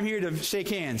made time here to shake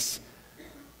hands.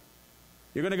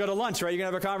 You're going to go to lunch, right? You're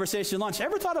going to have a conversation at lunch.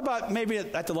 Ever thought about maybe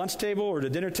at the lunch table or the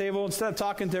dinner table, instead of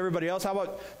talking to everybody else, how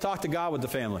about talk to God with the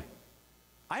family?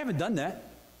 I haven't done that.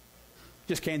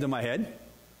 Just came to my head.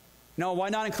 No, why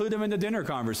not include him in the dinner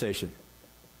conversation?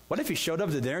 What if he showed up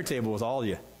at the dinner table with all of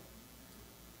you?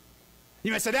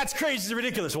 You might say, that's crazy, it's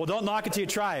ridiculous. Well, don't knock it till you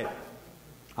try it.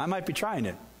 I might be trying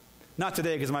it. Not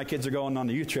today because my kids are going on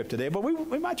the youth trip today, but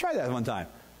we might try that one time.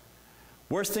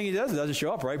 Worst thing he does, it doesn't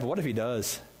show up, right? But what if he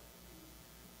does?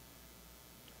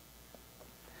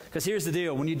 Because here's the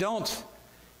deal. When you're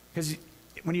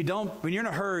in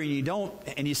a hurry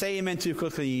and you say amen too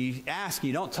quickly, you ask,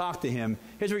 you don't talk to him,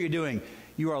 here's what you're doing.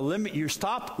 You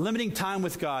stop limiting time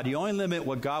with God. You only limit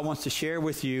what God wants to share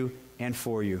with you and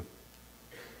for you.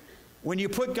 When you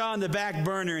put God on the back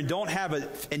burner and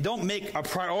don't make a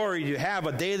priority to have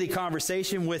a daily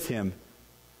conversation with him,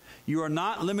 you are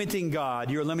not limiting God.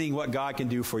 You're limiting what God can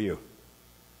do for you.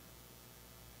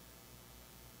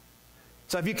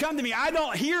 So if you come to me, I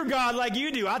don't hear God like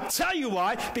you do. I'll tell you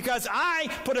why. Because I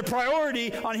put a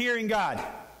priority on hearing God.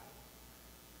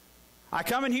 I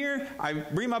come in here, I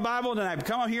read my Bible, then I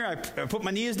come up here, I put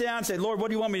my knees down and say, Lord, what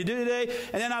do you want me to do today?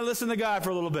 And then I listen to God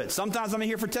for a little bit. Sometimes I'm in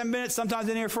here for 10 minutes, sometimes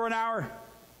I'm in here for an hour.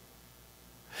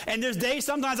 And there's days,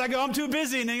 sometimes I go, I'm too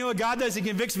busy, and then you know what God does? He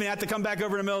convicts me. I have to come back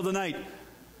over in the middle of the night.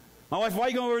 My wife, why are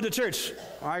you going over to church?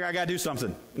 Well, I got to do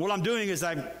something. What I'm doing is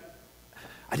I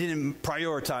didn't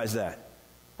prioritize that.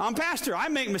 I'm pastor. I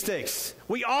make mistakes.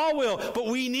 We all will. But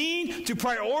we need to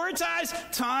prioritize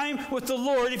time with the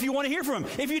Lord if you want to hear from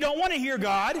him. If you don't want to hear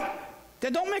God,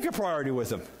 then don't make a priority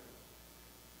with him.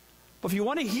 But if you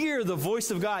want to hear the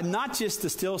voice of God, not just the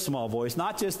still small voice,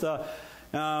 not just the,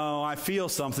 oh, I feel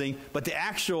something, but the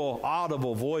actual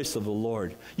audible voice of the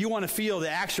Lord. You want to feel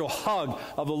the actual hug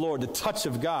of the Lord, the touch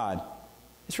of God.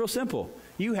 It's real simple.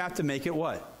 You have to make it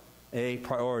what? A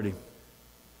priority.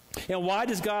 And why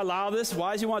does God allow this?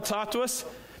 Why does he want to talk to us?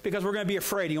 Because we're going to be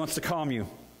afraid. He wants to calm you.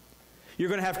 You're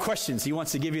going to have questions. He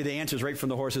wants to give you the answers right from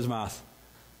the horse's mouth,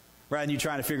 rather than you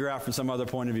trying to figure out from some other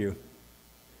point of view.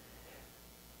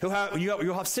 You'll have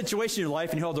a situation in your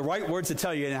life, and he'll have the right words to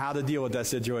tell you and how to deal with that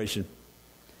situation.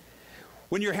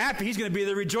 When you're happy, he's going to be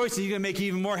there rejoicing. He's going to make you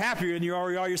even more happier than you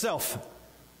already are yourself.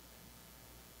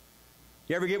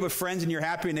 You ever get with friends and you're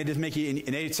happy and they just make you,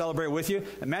 and they celebrate with you?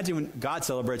 Imagine when God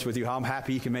celebrates with you, how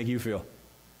happy he can make you feel.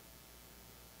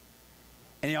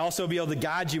 And he'll also be able to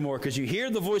guide you more because you hear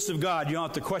the voice of God. You don't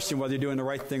have to question whether you're doing the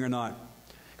right thing or not.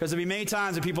 Because there'll be many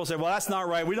times that people say, well, that's not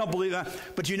right. We don't believe that.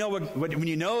 But you know when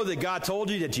you know that God told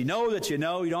you, you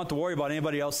don't have to worry about what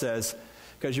anybody else says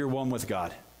because you're one with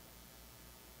God.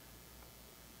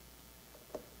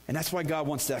 And that's why God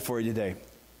wants that for you today.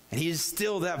 And he is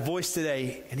still that voice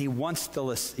today, and he wants to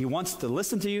listen. He wants to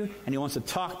listen to you, and he wants to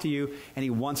talk to you, and he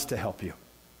wants to help you.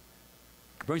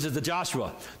 Brings us to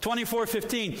Joshua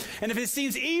 24:15. And if it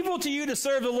seems evil to you to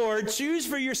serve the Lord, choose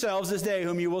for yourselves this day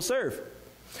whom you will serve.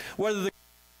 Whether the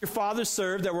your fathers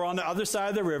served that were on the other side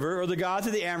of the river, or the gods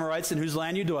of the Amorites in whose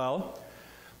land you dwell.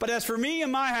 But as for me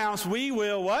and my house, we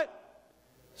will what?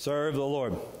 Serve the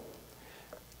Lord.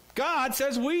 God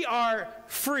says we are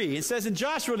free. It says in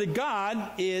Joshua that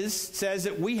God says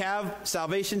that we have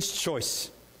salvation's choice.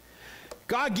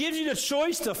 God gives you the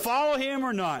choice to follow him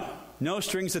or not. No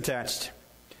strings attached.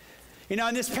 You know,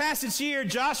 in this passage here,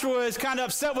 Joshua is kind of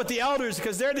upset with the elders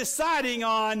because they're deciding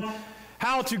on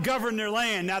how to govern their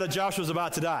land now that Joshua's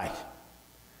about to die.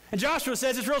 And Joshua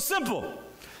says it's real simple.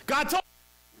 God told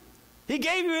He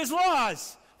gave you his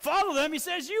laws. Follow them. He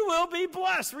says you will be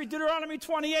blessed. Read Deuteronomy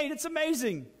 28. It's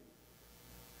amazing.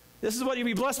 This is what you'll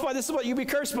be blessed by. This is what you'll be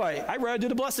cursed by. I'd rather do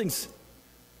the blessings.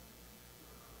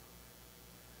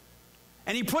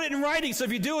 And he put it in writing, so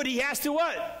if you do it, he has to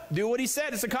what? Do what he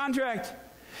said. It's a contract.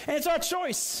 And it's our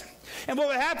choice. And what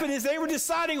would happen is they were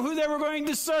deciding who they were going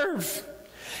to serve.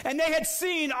 And they had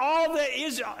seen all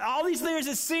these leaders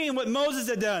had seen what Moses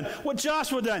had done, what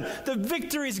Joshua had done, the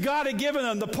victories God had given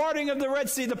them, the parting of the Red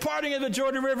Sea, the parting of the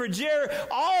Jordan River,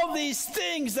 all these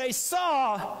things they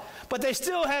saw, but they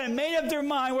still hadn't made up their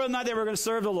mind whether or not they were going to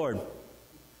serve the Lord.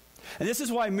 And this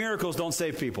is why miracles don't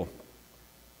save people.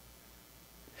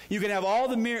 You can have all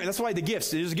the miracles. That's why the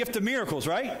gifts. There's a gift of miracles,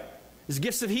 right? There's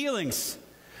gifts of healings.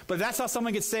 But if that's how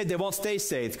someone gets saved, they won't stay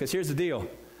saved. Because here's the deal.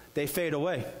 They fade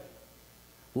away.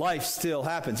 Life still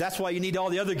happens. That's why you need all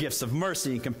the other gifts of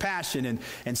mercy and compassion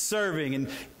and serving. And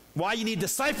why you need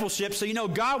discipleship, so you know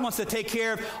God wants to take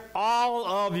care of all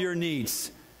of your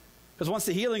needs. Because once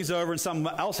the healing's over and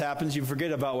something else happens, you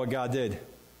forget about what God did.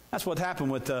 That's what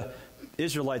happened with the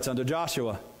Israelites under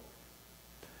Joshua.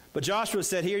 But Joshua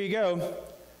said, here you go.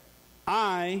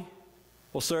 I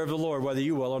will serve the Lord, whether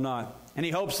you will or not. And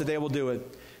he hopes that they will do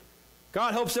it.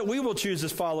 God hopes that we will choose to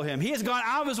follow him. He has gone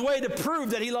out of his way to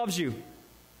prove that he loves you.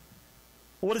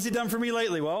 What has he done for me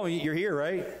lately? Well, you're here,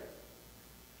 right?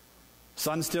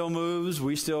 Sun still moves.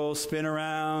 We still spin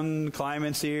around.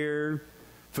 Climate's here.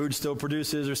 Food still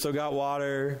produces. We still got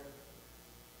water.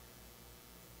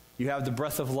 You have the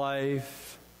breath of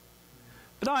life.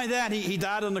 But not only that, he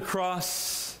died on the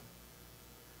cross.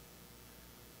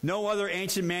 No other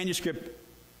ancient manuscript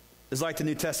is like the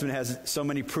New Testament. It has so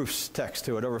many proofs, text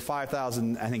to it. Over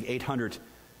 5,000, I think 800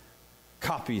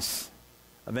 copies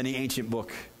of any ancient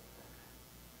book.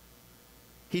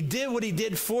 He did what he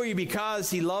did for you because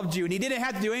he loved you. And he didn't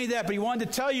have to do any of that, but he wanted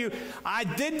to tell you, I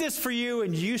did this for you,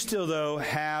 and you still, though,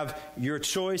 have your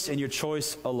choice and your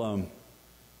choice alone.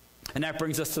 And that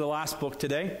brings us to the last book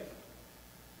today.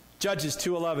 Judges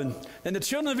 2:11. Then the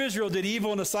children of Israel did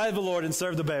evil in the sight of the Lord and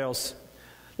served the Baals.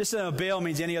 This Baal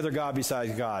means any other god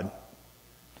besides God.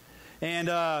 And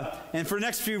for the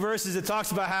next few verses, it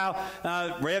talks about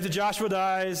how right after Joshua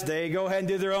dies, they go ahead and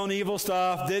did their own evil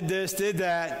stuff, did this, did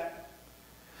that.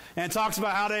 And it talks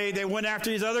about how they went after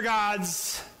these other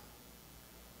gods.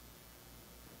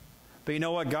 But you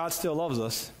know what? God still loves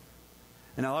us.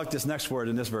 And I like this next word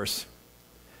in this verse.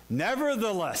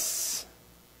 Nevertheless.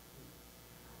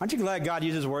 Aren't you glad God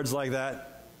uses words like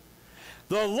that?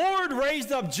 The Lord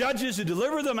raised up judges who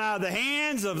delivered them out of the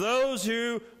hands of those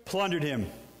who plundered him.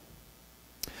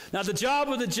 Now, the job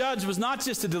of the judge was not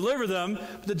just to deliver them,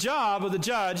 but the job of the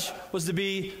judge was to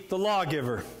be the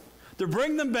lawgiver. To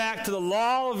bring them back to the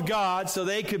law of God so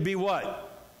they could be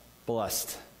what?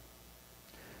 Blessed.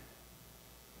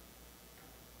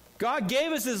 God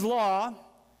gave us his law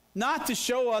not to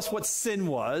show us what sin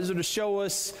was or to show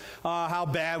us how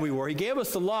bad we were. He gave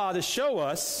us the law to show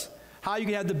us how you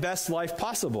can have the best life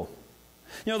possible.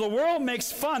 You know, the world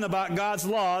makes fun about God's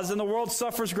laws, and the world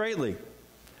suffers greatly.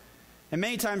 And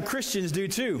many times Christians do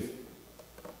too.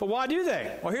 But why do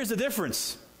they? Well, here's the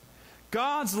difference.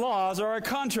 God's laws are a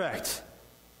contract.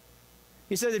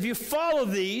 He says if you follow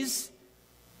these,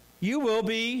 you will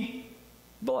be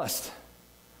blessed.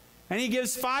 And he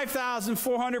gives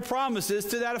 5,400 promises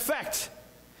to that effect.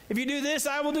 If you do this,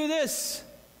 I will do this.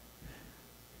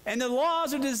 And the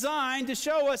laws are designed to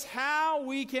show us how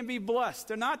we can be blessed.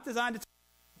 They're not designed to tell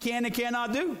us what we can and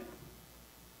cannot do.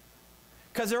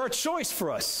 Because they're a choice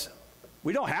for us.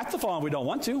 We don't have to follow them if we don't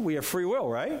want to. We have free will,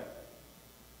 right?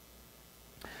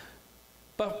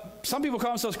 But some people call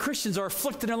themselves Christians are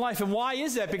afflicted in life. And why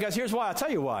is that? Because here's why. I'll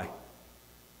tell you why.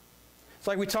 It's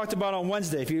like we talked about on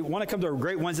Wednesday. If you want to come to a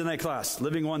great Wednesday night class,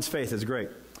 Living One's Faith is great.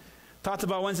 Talked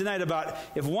about Wednesday night about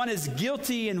if one is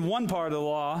guilty in one part of the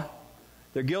law,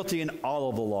 they're guilty in all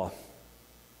of the law.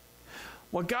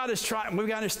 What God is trying, what we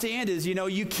got to understand is,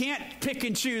 you can't pick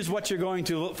and choose what you're going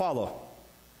to follow.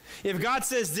 If God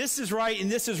says this is right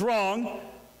and this is wrong,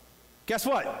 guess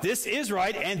what? This is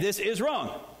right and this is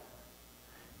wrong.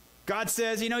 God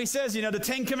says, he says, the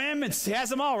 10 Commandments, he has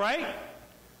them all, right?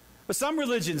 But some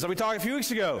religions, we talked a few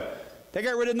weeks ago, they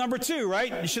got rid of number 2,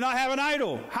 right? You should not have an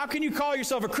idol. How can you call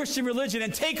yourself a Christian religion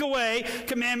and take away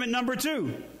commandment number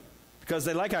 2? Because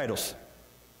they like idols.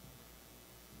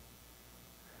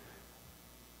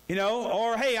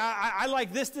 Or, hey, I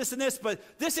like this, this, and this, but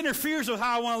this interferes with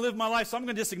how I want to live my life, so I'm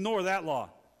going to just ignore that law.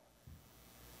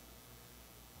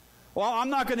 Well, I'm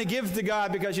not going to give to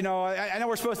God because, I know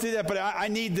we're supposed to do that, but I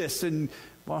need this. And,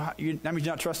 well, that means you're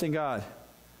not trusting God.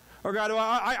 Or God,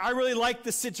 I really like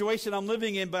the situation I'm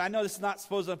living in, but I know this is not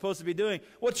what I'm supposed to be doing.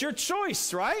 Well, it's your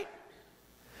choice, right?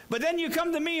 But then you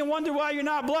come to me and wonder why you're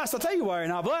not blessed. I'll tell you why you're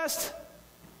not blessed.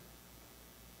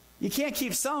 You can't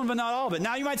keep some but not all of it.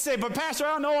 Now you might say, but Pastor,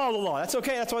 I don't know all the law. That's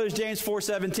okay. That's why there's James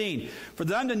 4:17. For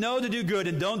them to know to do good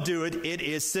and don't do it, it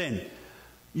is sin.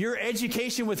 Your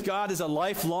education with God is a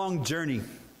lifelong journey.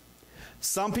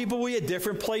 Some people will be at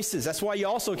different places. That's why you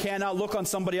also cannot look on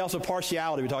somebody else with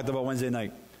partiality. We talked about Wednesday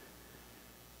night.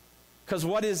 Because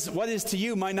what is to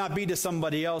you might not be to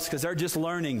somebody else because they're just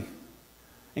learning.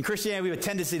 In Christianity, we have a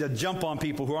tendency to jump on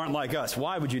people who aren't like us.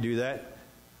 Why would you do that?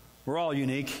 We're all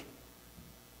unique.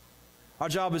 Our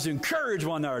job is to encourage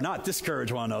one another, not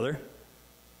discourage one another.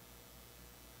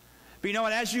 But you know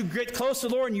what? As you get close to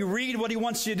the Lord and you read what He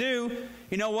wants you to do,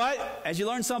 you know what? As you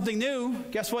learn something new,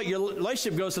 guess what? Your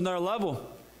relationship goes to another level.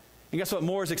 And guess what?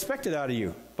 More is expected out of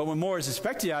you. But when more is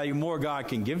expected out of you, more God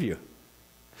can give you.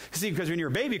 See, because when you're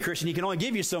a baby Christian, He can only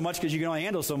give you so much because you can only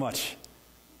handle so much.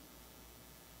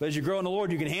 But as you grow in the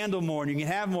Lord, you can handle more and you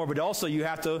can have more, but also you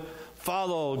have to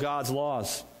follow God's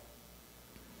laws.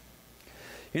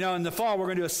 You know, in the fall, we're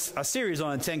going to do a series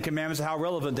on the 10 Commandments and how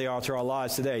relevant they are to our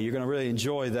lives today. You're going to really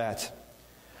enjoy that.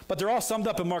 But they're all summed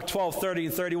up in Mark 12:30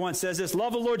 and 31. It says this,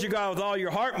 love the Lord your God with all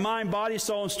your heart, mind, body,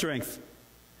 soul, and strength.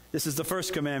 This is the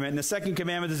first commandment. And the second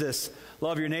commandment is this,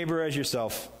 love your neighbor as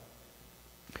yourself.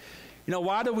 You know,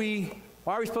 why are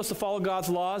we supposed to follow God's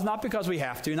laws? Not because we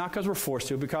have to, not because we're forced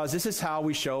to, because this is how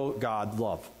we show God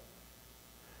love.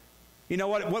 You know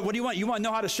what do you want? You want to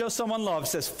know how to show someone love. It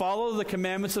says, follow the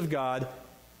commandments of God.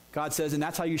 God says, and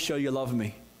that's how you show you love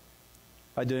me,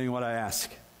 by doing what I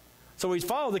ask. So we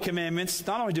follow the commandments,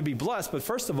 not only to be blessed, but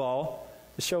first of all,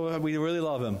 to show that we really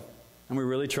love Him and we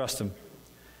really trust Him.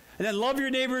 And then love your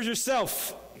neighbor as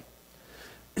yourself.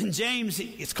 In James,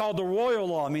 it's called the royal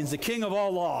law. It means the king of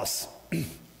all laws.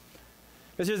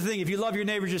 Because here's the thing, if you love your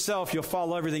neighbor as yourself, you'll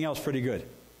follow everything else pretty good.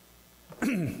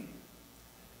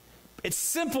 It's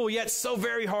simple, yet so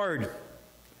very hard.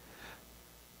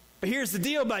 But here's the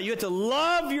deal about it. You have to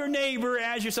love your neighbor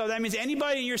as yourself. That means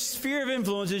anybody in your sphere of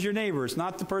influence is your neighbor. It's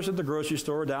not the person at the grocery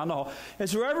store or down the hall.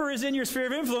 It's whoever is in your sphere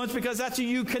of influence because that's who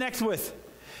you connect with.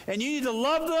 And you need to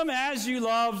love them as you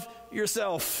love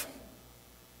yourself.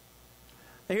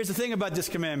 Now here's the thing about this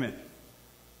commandment.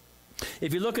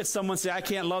 If you look at someone and say, I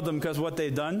can't love them because of what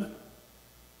they've done,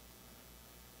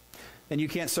 then you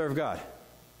can't serve God.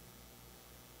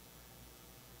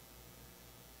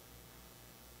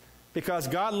 Because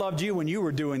God loved you when you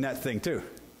were doing that thing too.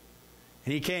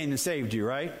 And He came and saved you,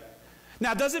 right?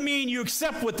 Now, it doesn't mean you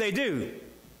accept what they do.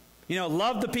 You know,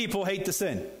 love the people, hate the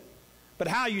sin. But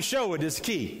how you show it is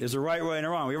key. There's a right way and a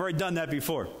wrong. We've already done that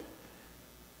before.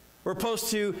 We're supposed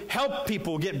to help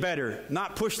people get better,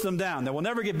 not push them down. They will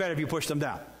never get better if you push them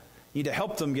down. You need to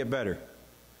help them get better.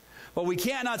 But we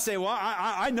cannot say, well,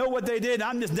 I know what they did.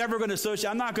 I'm just never going to associate.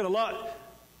 I'm not going to love.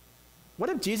 What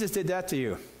if Jesus did that to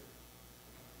you?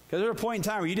 Because there was a point in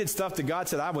time where you did stuff that God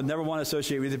said, I would never want to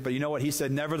associate with it. But you know what? He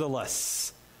said,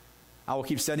 nevertheless, I will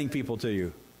keep sending people to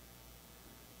you.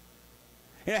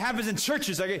 And it happens in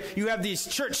churches. Like you have these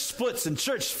church splits and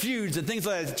church feuds and things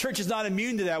like that. The church is not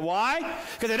immune to that. Why?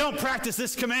 Because they don't practice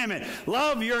this commandment.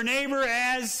 Love your neighbor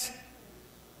as...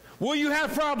 Will you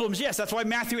have problems? Yes, that's why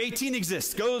Matthew 18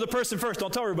 exists. Go to the person first.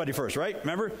 Don't tell everybody first, right?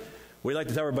 Remember? We like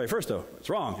to tell everybody first, though. It's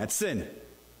wrong. That's sin.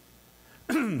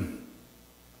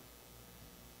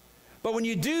 But when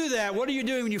you do that, what are you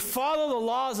doing? When you follow the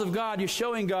laws of God, you're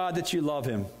showing God that you love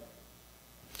Him.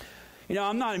 You know,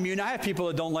 I'm not immune. I have people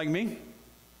that don't like me.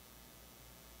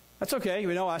 That's okay.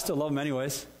 You know, I still love them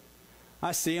anyways.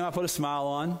 I see them. I put a smile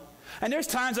on. And there's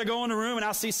times I go in the room and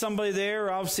I'll see somebody there,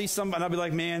 or I'll see somebody, and I'll be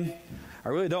like, man, I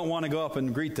really don't want to go up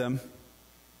and greet them.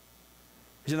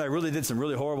 Because they really did some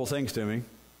really horrible things to me.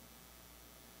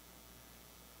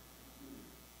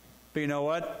 But you know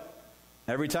what?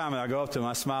 Every time I go up to them,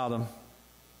 I smile at them.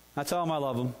 I tell them I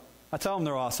love them. I tell them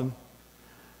they're awesome.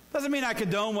 Doesn't mean I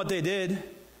condone what they did.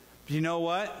 But you know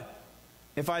what?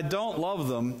 If I don't love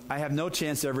them, I have no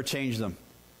chance to ever change them.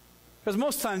 Because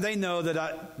most times they know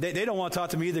that they don't want to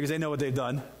talk to me either because they know what they've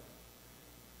done.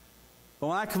 But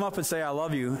when I come up and say I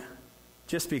love you,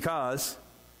 just because,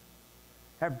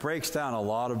 that breaks down a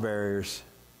lot of barriers.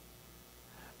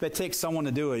 But it takes someone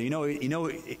to do it. You know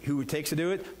who it takes to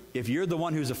do it? If you're the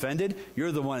one who's offended,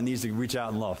 you're the one that needs to reach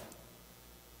out and love.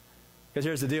 Because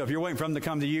here's the deal. If you're waiting for them to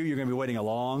come to you, you're going to be waiting a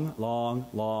long, long,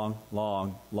 long,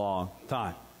 long, long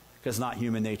time. Because it's not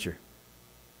human nature.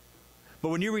 But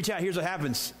when you reach out, here's what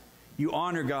happens. You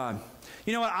honor God.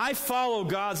 You know what? I follow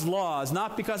God's laws,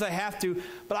 not because I have to,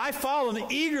 but I follow them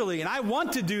eagerly, and I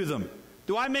want to do them.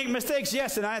 Do I make mistakes?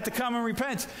 Yes, and I have to come and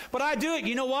repent. But I do it.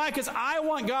 You know why? Because I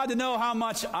want God to know how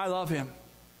much I love him.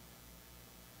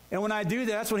 And when I do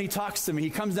that, that's when he talks to me. He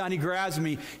comes down, he grabs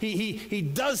me. He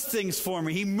does things for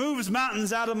me. He moves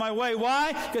mountains out of my way.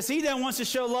 Why? Because he then wants to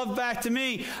show love back to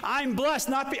me. I'm blessed.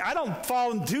 I don't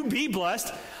follow him to be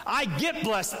blessed. I get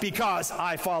blessed because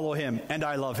I follow him and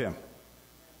I love him.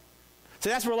 So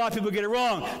that's where a lot of people get it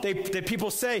wrong. People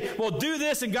say, well, do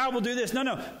this and God will do this.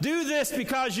 No. Do this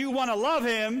because you want to love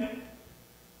him,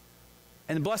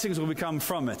 and the blessings will come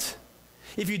from it.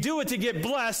 If you do it to get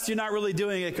blessed, you're not really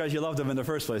doing it because you loved him in the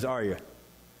first place, are you?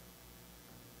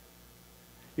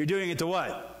 You're doing it to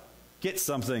what? Get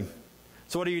something.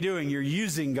 So what are you doing? You're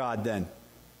using God then.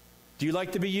 Do you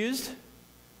like to be used?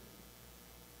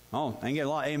 Oh, I can get a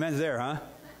lot of amens there, huh?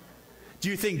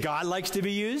 Do you think God likes to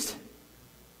be used?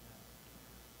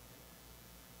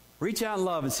 Reach out in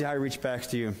love and see how he reaches back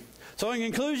to you. So in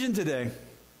conclusion today,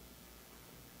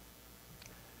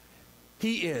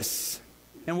 he is.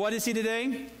 And what is he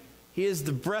today? He is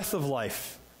the breath of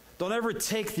life. Don't ever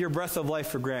take your breath of life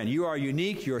for granted. You are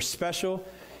unique, you're special,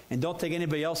 and don't take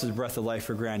anybody else's breath of life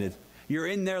for granted. You're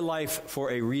in their life for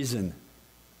a reason.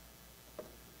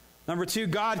 Number 2,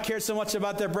 God cared so much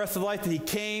about that breath of life that he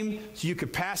came so you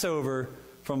could pass over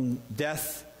from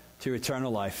death to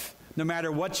eternal life. No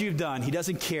matter what you've done, he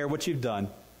doesn't care what you've done.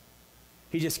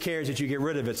 He just cares that you get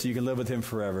rid of it so you can live with him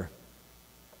forever.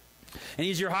 And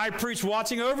he's your high priest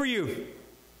watching over you,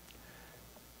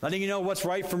 letting you know what's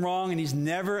right from wrong, and he's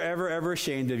never, ever, ever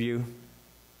ashamed of you.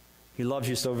 He loves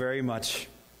you so very much.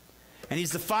 And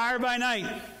he's the fire by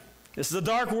night. This is a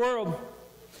dark world.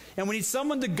 And we need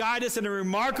someone to guide us in a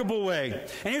remarkable way.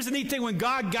 And here's the neat thing. When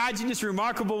God guides you in this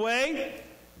remarkable way,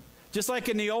 just like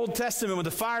in the Old Testament when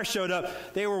the fire showed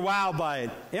up, they were wowed by it.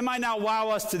 It might not wow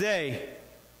us today,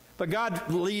 but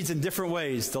God leads in different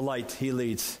ways, the light he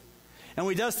leads. And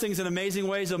when he does things in amazing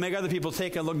ways, he'll make other people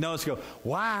take a look, notice, go,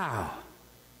 wow.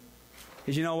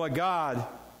 Because you know what? God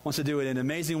wants to do it in an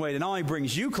amazing way that not only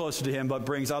brings you closer to him, but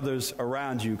brings others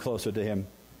around you closer to him.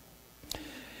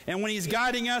 And when he's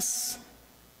guiding us,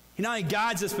 he not only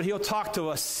guides us, but he'll talk to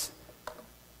us.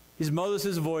 He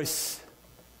Moses' voice.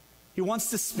 He wants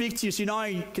to speak to you so you not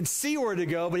only can see where to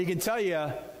go, but he can tell you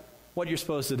what you're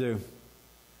supposed to do.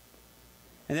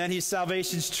 And then he's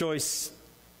salvation's choice.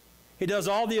 He does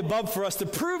all the above for us to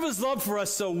prove his love for us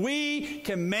so we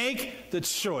can make the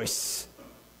choice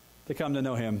to come to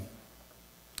know him.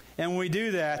 And when we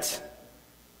do that,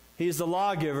 he's the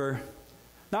lawgiver,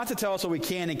 not to tell us what we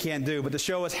can and can't do, but to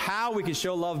show us how we can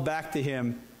show love back to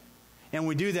him. And when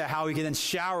we do that, how he can then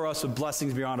shower us with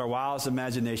blessings beyond our wildest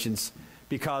imaginations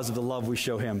because of the love we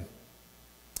show him.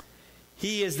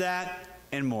 He is that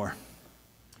and more.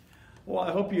 Well,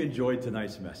 I hope you enjoyed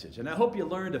tonight's message, and I hope you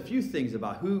learned a few things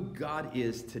about who God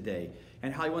is today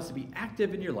and how he wants to be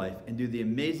active in your life and do the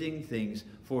amazing things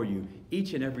for you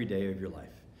each and every day of your life.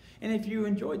 And if you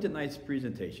enjoyed tonight's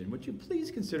presentation, would you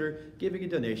please consider giving a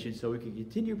donation so we can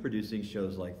continue producing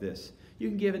shows like this? You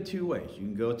can give in 2 ways. You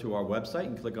can go to our website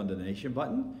and click on the donation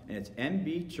button, and it's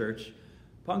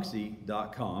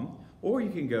mbchurchpunksy.com, or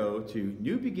you can go to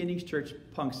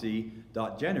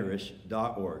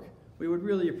newbeginningschurchpunksy.generous.org. We would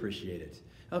really appreciate it.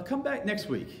 Now come back next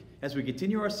week as we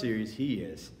continue our series, He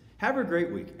Is. Have a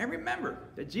great week. And remember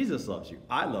that Jesus loves you,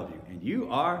 I love you, and you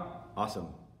are awesome.